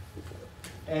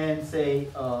n, say,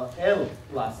 L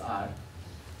plus r,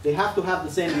 they have to have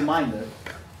the same remainder.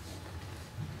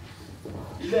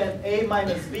 Then A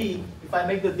minus B, if I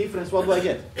make the difference, what do I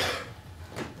get?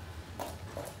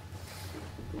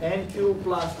 NQ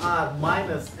plus R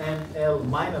minus NL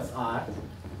minus R.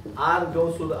 R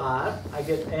goes to the R. I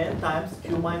get N times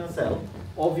Q minus L.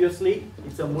 Obviously,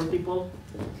 it's a multiple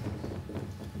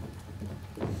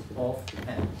of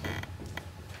N.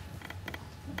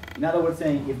 In other words,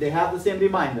 saying if they have the same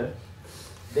remainder,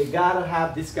 they gotta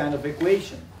have this kind of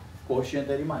equation, quotient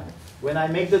and remainder. When I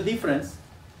make the difference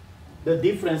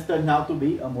turned out to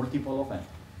be a multiple of N.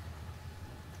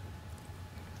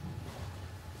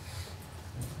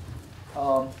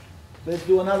 Let's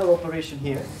do another operation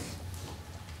here.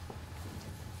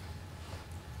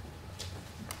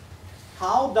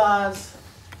 How does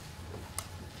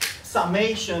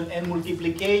summation and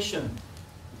multiplication,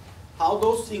 how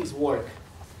those things work?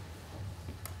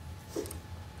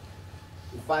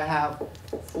 If I have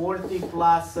 40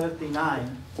 plus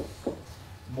 39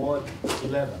 mod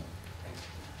 11,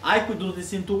 I could do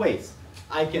this in two ways.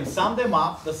 I can sum them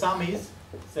up. The sum is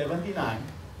 79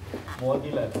 mod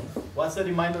 11. What's the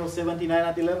remainder of 79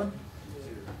 at 11?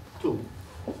 2.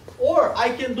 Or I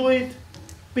can do it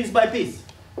piece by piece.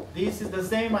 This is the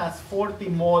same as 40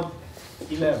 mod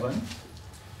 11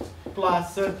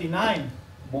 plus 39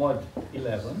 mod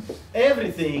 11.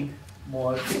 Everything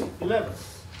mod 11.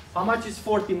 How much is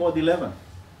 40 mod 11?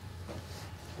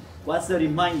 What's the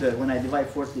remainder when I divide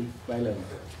 40 by 11?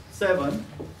 7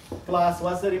 plus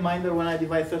what's the remainder when I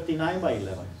divide 39 by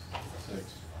 11?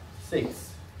 6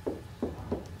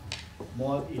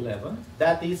 mod 11.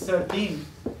 That is 13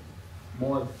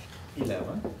 mod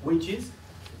 11, which is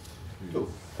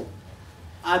 2.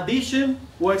 Addition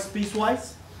works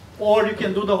piecewise, or you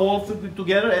can do the whole thing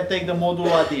together and take the modulo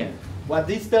at the end. What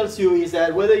this tells you is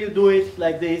that whether you do it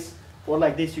like this or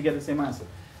like this, you get the same answer.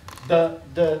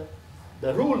 The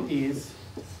rule is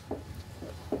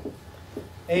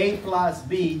A plus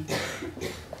B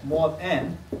mod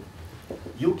n.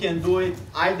 You can do it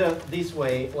either this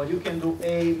way, or you can do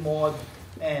A mod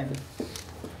n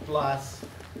plus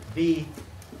B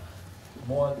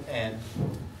mod n.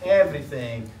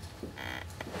 Everything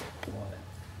mod n.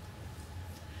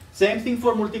 Same thing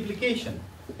for multiplication.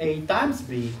 A times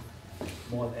B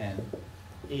mod n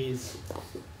is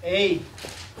A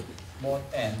mod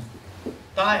n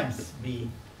times B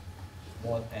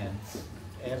mod n.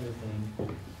 Everything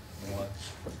mod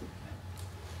n.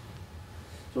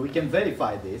 So we can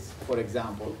verify this. For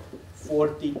example,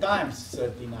 40 times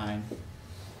 39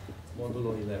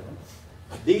 modulo 11.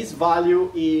 This value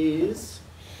is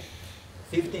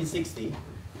 1560.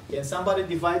 Can somebody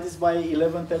divide this by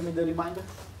 11? Tell me the remainder.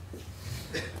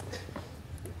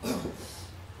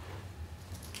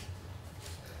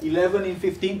 11 in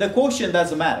 15. The quotient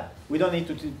doesn't matter. We don't need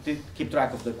to keep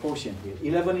track of the quotient here.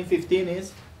 11 in 15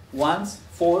 is ones,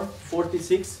 4,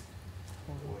 46.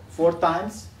 4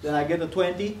 times, then I get a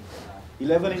 20.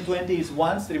 11 in 20 is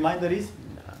ones, the remainder is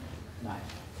 9.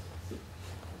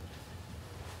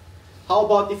 How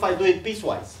about if I do it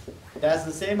piecewise? That's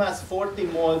the same as 40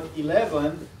 mod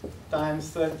 11 times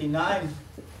 39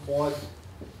 mod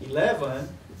 11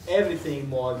 everything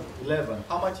mod 11.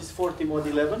 How much is 40 mod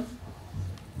 11?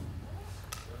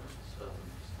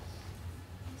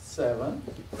 7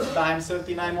 times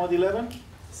 39 mod 11?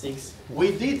 6.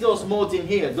 We did those modes in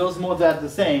here. Those modes are the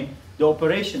same. The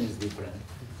operation is different.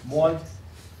 Mod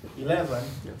 11.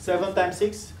 7 times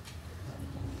 6?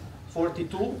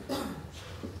 42.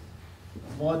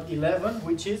 Mod 11,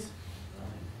 which is?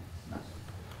 9.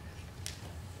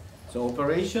 So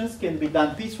operations can be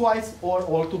done piecewise or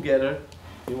all together.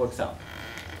 It works out.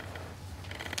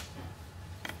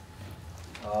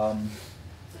 So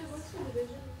what's the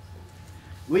division?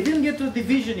 We didn't get to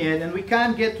division yet, and we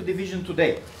can't get to division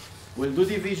today. We'll do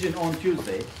division on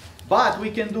Tuesday, but we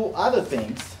can do other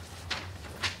things.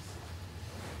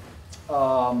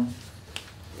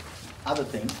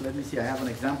 Let me see, I have an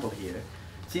example here.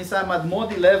 Since I'm at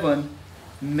mod 11,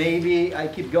 maybe I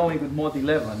keep going with mod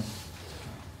 11.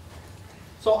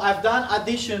 So I've done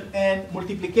addition and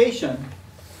multiplication,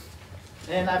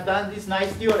 and I've done this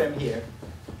nice theorem here.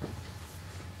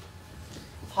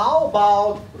 How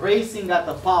about raising at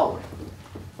the power?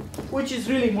 Which is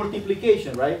really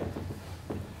multiplication, right?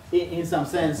 In some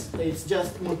sense, it's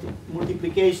just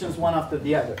multiplications one after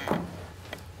the other.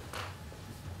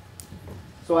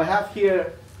 So I have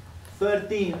here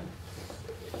 13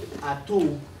 at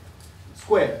 2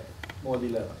 squared, mod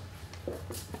 11.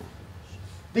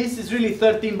 This is really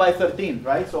 13 by 13,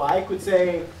 right? So I could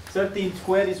say 13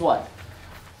 squared is what?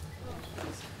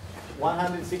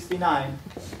 169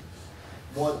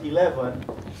 mod 11.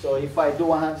 So if I do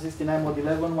 169 mod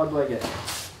 11, what do I get?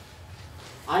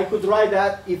 I could write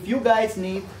that. If you guys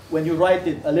need, when you write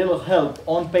it, a little help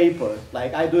on paper,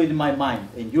 like I do it in my mind,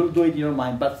 and you'll do it in your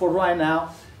mind. But for right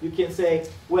now, you can say,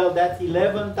 well, that's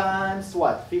 11 times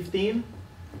what? 15?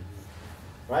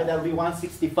 Right? That'll be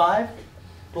 165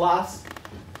 plus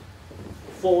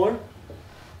 4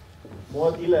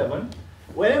 mod 11.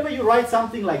 Whenever you write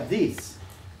something like this,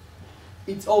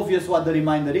 it's obvious what the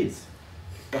remainder is.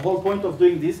 The whole point of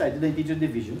doing this, I didn't teach you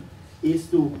division, is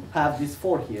to have this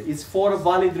 4 here. Is 4 a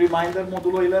valid remainder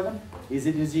modulo 11? Is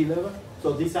it in G11?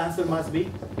 So this answer must be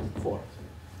 4.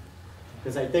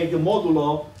 Because I take the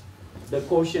modulo, the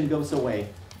quotient goes away.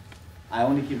 I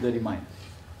only keep the remainder.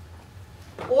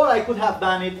 Or I could have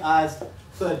done it as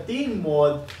 13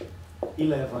 mod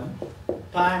 11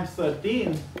 times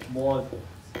 13 mod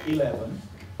 11,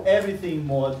 everything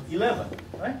mod 11,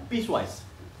 right? Piecewise.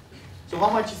 So how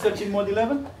much is 13 mod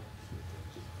 11?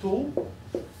 2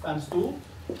 times 2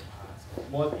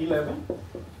 mod 11,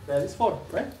 that is 4,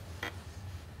 right?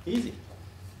 Easy.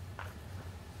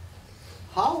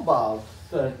 How about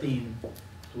 13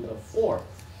 to the 4th?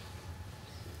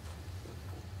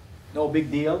 No big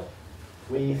deal.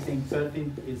 We think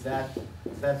 13 is that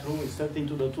true? Is 13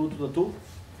 to the 2 to the 2?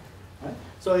 Right?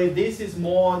 So if this is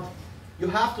mod, you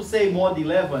have to say mod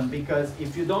 11, because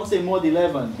if you don't say mod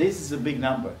 11, this is a big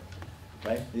number,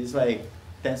 right? This is like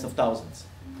tens of thousands.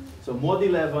 So mod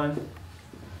 11.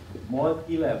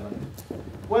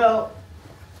 Well,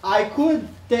 I could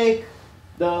take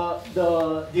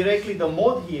directly the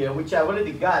mod here, which I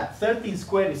already got. 13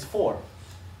 squared is 4.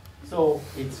 So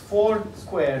it's 4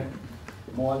 squared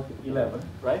mod 11,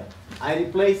 right? I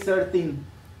replace 13.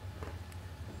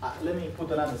 Let me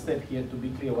put another step here to be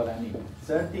clear what I mean.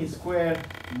 13 squared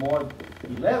mod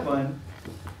 11,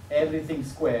 everything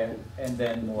squared, and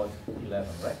then mod 11,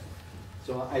 right?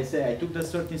 So I say I took the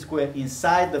 13 squared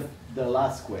inside the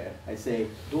last square. I say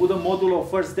do the modulo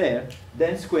first there,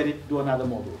 then square it, do another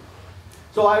modulo.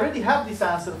 So I already have this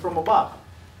answer from above.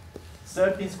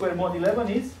 13 squared mod 11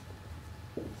 is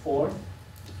 4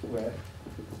 squared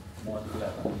mod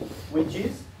 11, which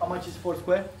is, how much is 4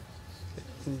 squared?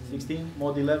 16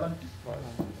 mod 11?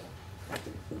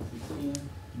 16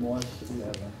 mod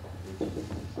 11, which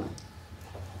is 5.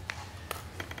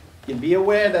 You can be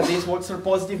aware that these works are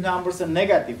positive numbers and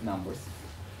negative numbers,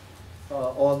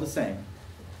 all the same.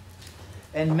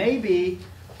 And maybe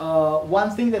one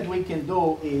thing that we can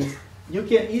do is, you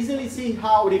can easily see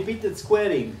how repeated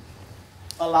squaring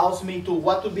allows me to,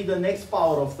 what would be the next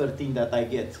power of 13 that I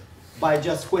get by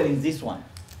just squaring this one.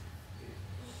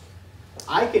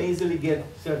 I can easily get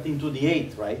 13 to the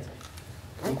 8th, right?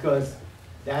 Because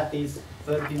that is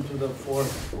 13 to the 4th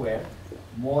square,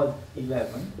 mod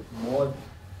 11, mod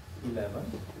 11.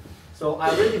 So I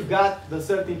already got the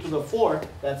 13 to the 4th,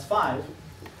 that's 5.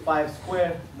 5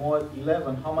 squared mod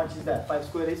 11, how much is that? 5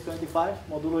 squared is 25,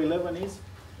 modulo 11 is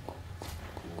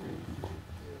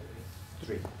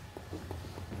 3.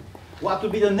 What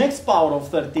would be the next power of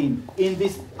 13? In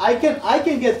this, I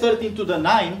can get 13 to the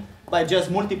 9 by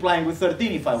just multiplying with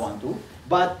 13 if I want to.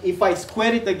 But if I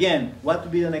square it again, what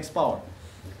would be the next power?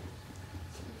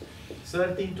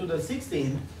 13 to the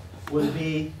 16 will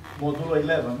be modulo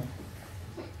 11.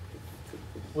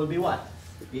 Will be what?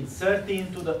 It's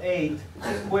 13 to the 8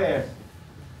 squared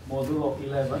modulo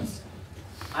 11.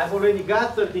 I've already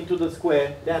got 13 to the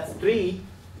square. That's 3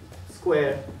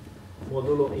 squared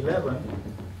modulo 11.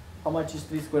 How much is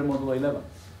 3 squared modulo 11?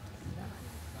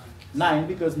 9,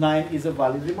 because 9 is a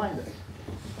valid remainder.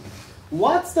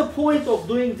 What's the point of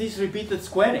doing this repeated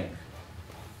squaring?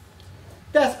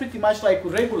 That's pretty much like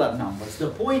regular numbers. The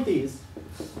point is,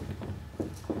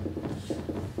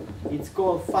 it's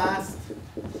called fast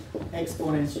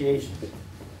exponentiation.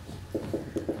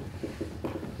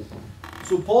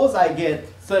 Suppose I get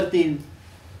 13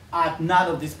 at none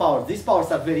of these powers. These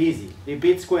powers are very easy.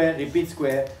 Repeat square, repeat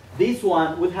square. This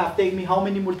one would have taken me how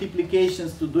many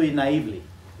multiplications to do it naively?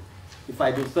 If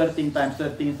I do 13 times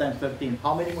 13 times 13,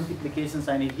 how many multiplications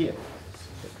I need here?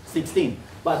 16.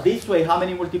 But this way, how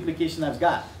many multiplications I've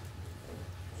got?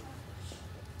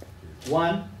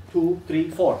 1, 2, 3,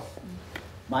 4.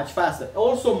 Much faster.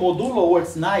 Also, modulo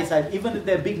works nice. Even if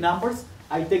they're big numbers,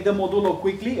 I take the modulo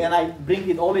quickly and I bring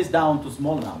it always down to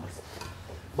small numbers.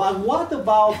 But what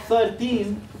about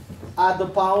 13 at the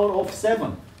power of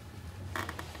 7?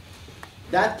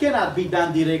 That cannot be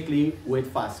done directly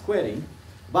with fast squaring.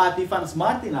 But if I'm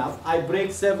smart enough, I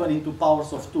break 7 into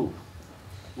powers of 2,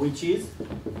 which is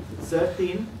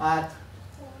 13 at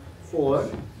 4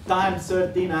 times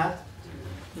 13 at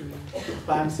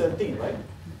times 13, right?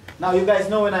 Now you guys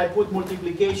know when I put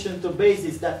multiplication to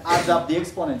bases, that adds up the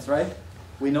exponents, right?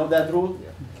 We know that rule?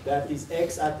 That is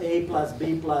x at a plus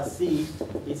b plus c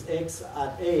is x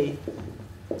at a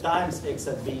times x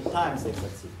at b times x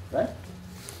at c, right?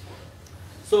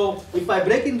 So if I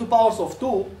break into powers of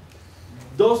 2,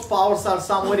 those powers are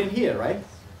somewhere in here, right?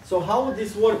 So how would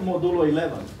this work modulo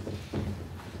 11?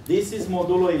 This is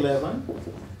modulo 11.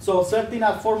 So 13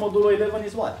 at 4 modulo 11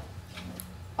 is what?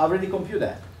 I already compute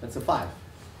that. That's a 5.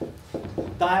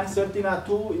 Times 13 at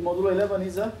 2 modulo 11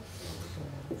 is a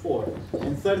 4.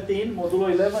 And 13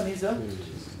 modulo 11 is a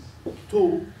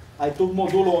 2. I took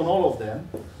modulo on all of them.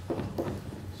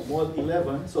 Mod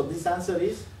 11. So this answer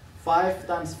is 5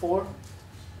 times 4,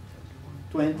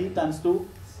 20 times 2,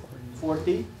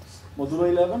 40, modulo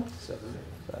 11? 7.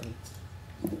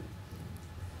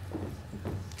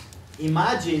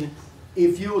 Imagine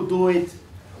if you do it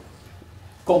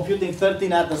computing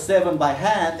 13 at the 7 by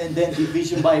hand and then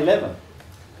division by 11.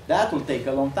 That will take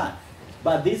a long time.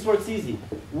 But this works easy.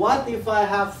 What if I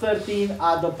have 13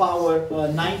 at the power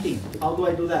 19? How do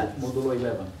I do that? Modulo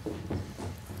 11.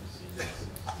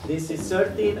 This is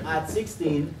 13 at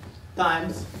 16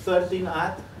 times 13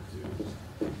 at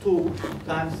 2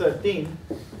 times 13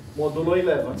 modulo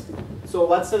 11. So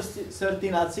what's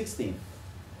 13 at 16?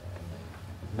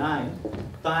 9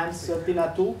 times 13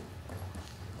 at 2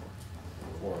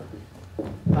 4.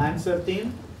 times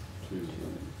 13 2.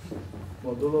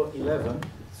 modulo 11.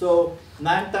 So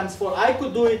 9 times 4. I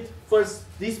could do it first,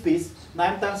 this piece.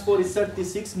 9 times 4 is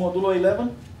 36 modulo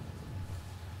 11.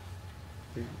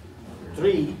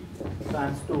 3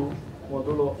 times 2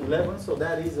 modulo 11. So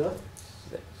that is a...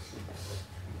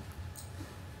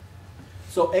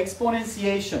 So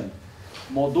exponentiation,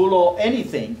 modulo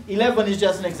anything, 11 is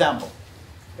just an example.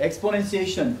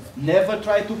 Exponentiation, never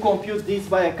try to compute this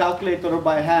by a calculator or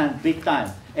by hand, big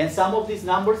time. And some of these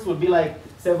numbers will be like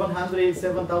 700,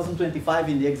 7025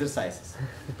 in the exercises.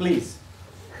 Please,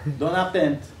 don't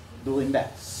attempt doing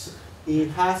that.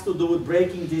 It has to do with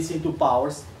breaking this into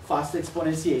powers, fast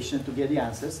exponentiation to get the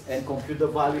answers, and compute the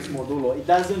values modulo. It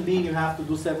doesn't mean you have to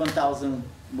do 7,000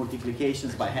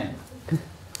 multiplications by hand.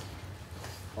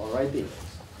 Alrighty.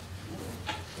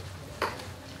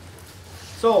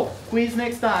 So, quiz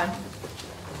next time.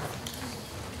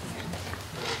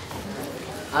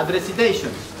 At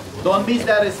recitation. Don't miss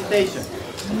that recitation.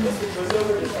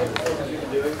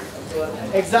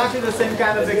 Exactly the same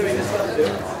kind of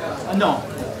exercise. No.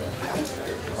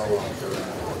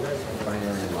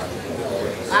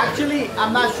 Actually,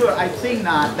 I'm not sure. I think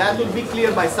not. That will be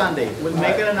clear by Sunday. We'll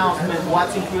make an announcement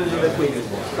what's included in the quiz.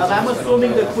 But I'm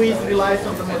assuming the quiz relies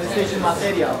on the memorization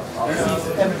material. And since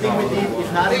everything we did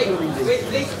is not including this. Wait,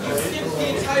 you skipped the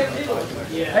entire middle.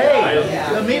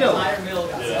 Hey, the middle.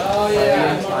 Oh,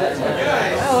 yeah.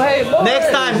 Oh, hey,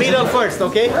 Next time, middle first,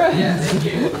 okay? Yeah, thank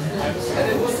you. And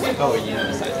then we'll skip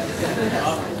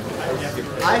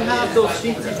I have those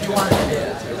sheets if you want.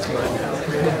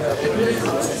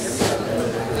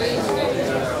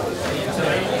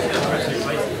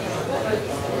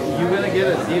 You're gonna get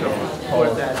a 0. for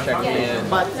that.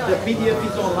 But the PDF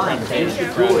is online. You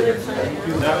should do it. If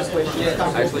you have questions,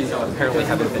 Actually, no, apparently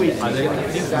haven't been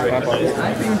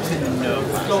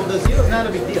so the zero is not a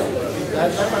big deal.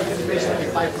 That participation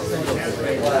is 5% of the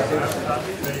grade.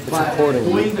 But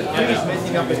doing the quiz,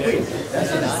 messing up the quiz,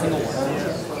 that's enough.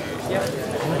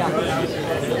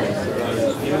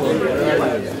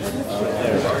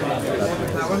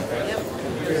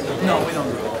 No, we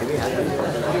don't.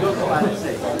 We go to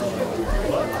RSA.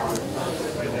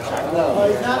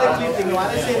 It's not ecliptic. No,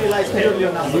 RSA relies purely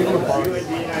on numbers.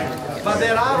 But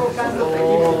there are all kinds of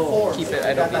technical forms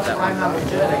that are prime number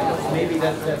generators. Maybe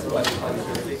that's what it is.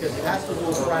 Because it has to do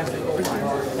with prime single prime.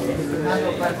 If you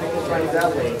handle prime single prime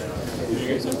that way.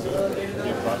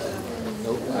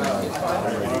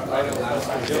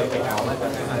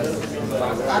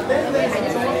 Attendance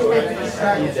is only way to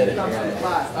distract you when it comes to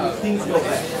class. Things go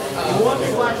bad. You want to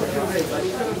watch your grade, but you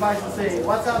should advise to say,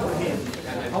 what's up with him?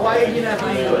 Why is he not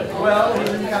doing good? Well, he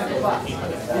didn't come to class.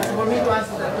 It's for me to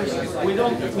answer that question. We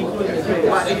don't include the grade.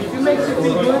 But if you make you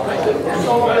feel good,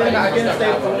 so then you can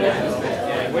stay for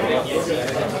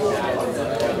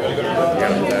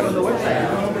on the website.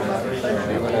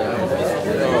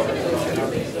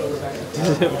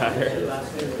 Doesn't matter.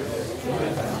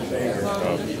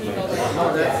 No,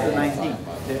 that's the 19th.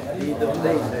 The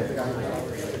date.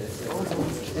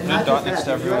 And not just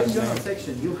that, if you're in your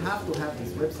section, you have to have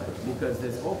this website because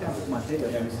there's all kinds of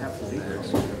material that you have to read.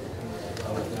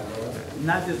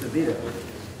 Not just the video.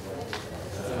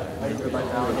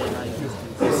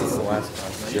 This is the last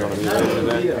class. You want to be Not ready just for the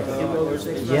that?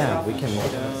 video. Yeah, we can.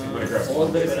 All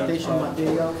the presentation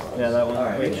material. Yeah, that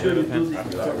one. Make sure you do this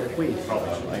before the quiz.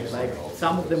 Like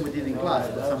some of them we did in class,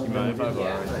 but some of them we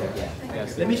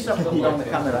didn't. Let me shut down the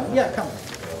camera. Yeah, come.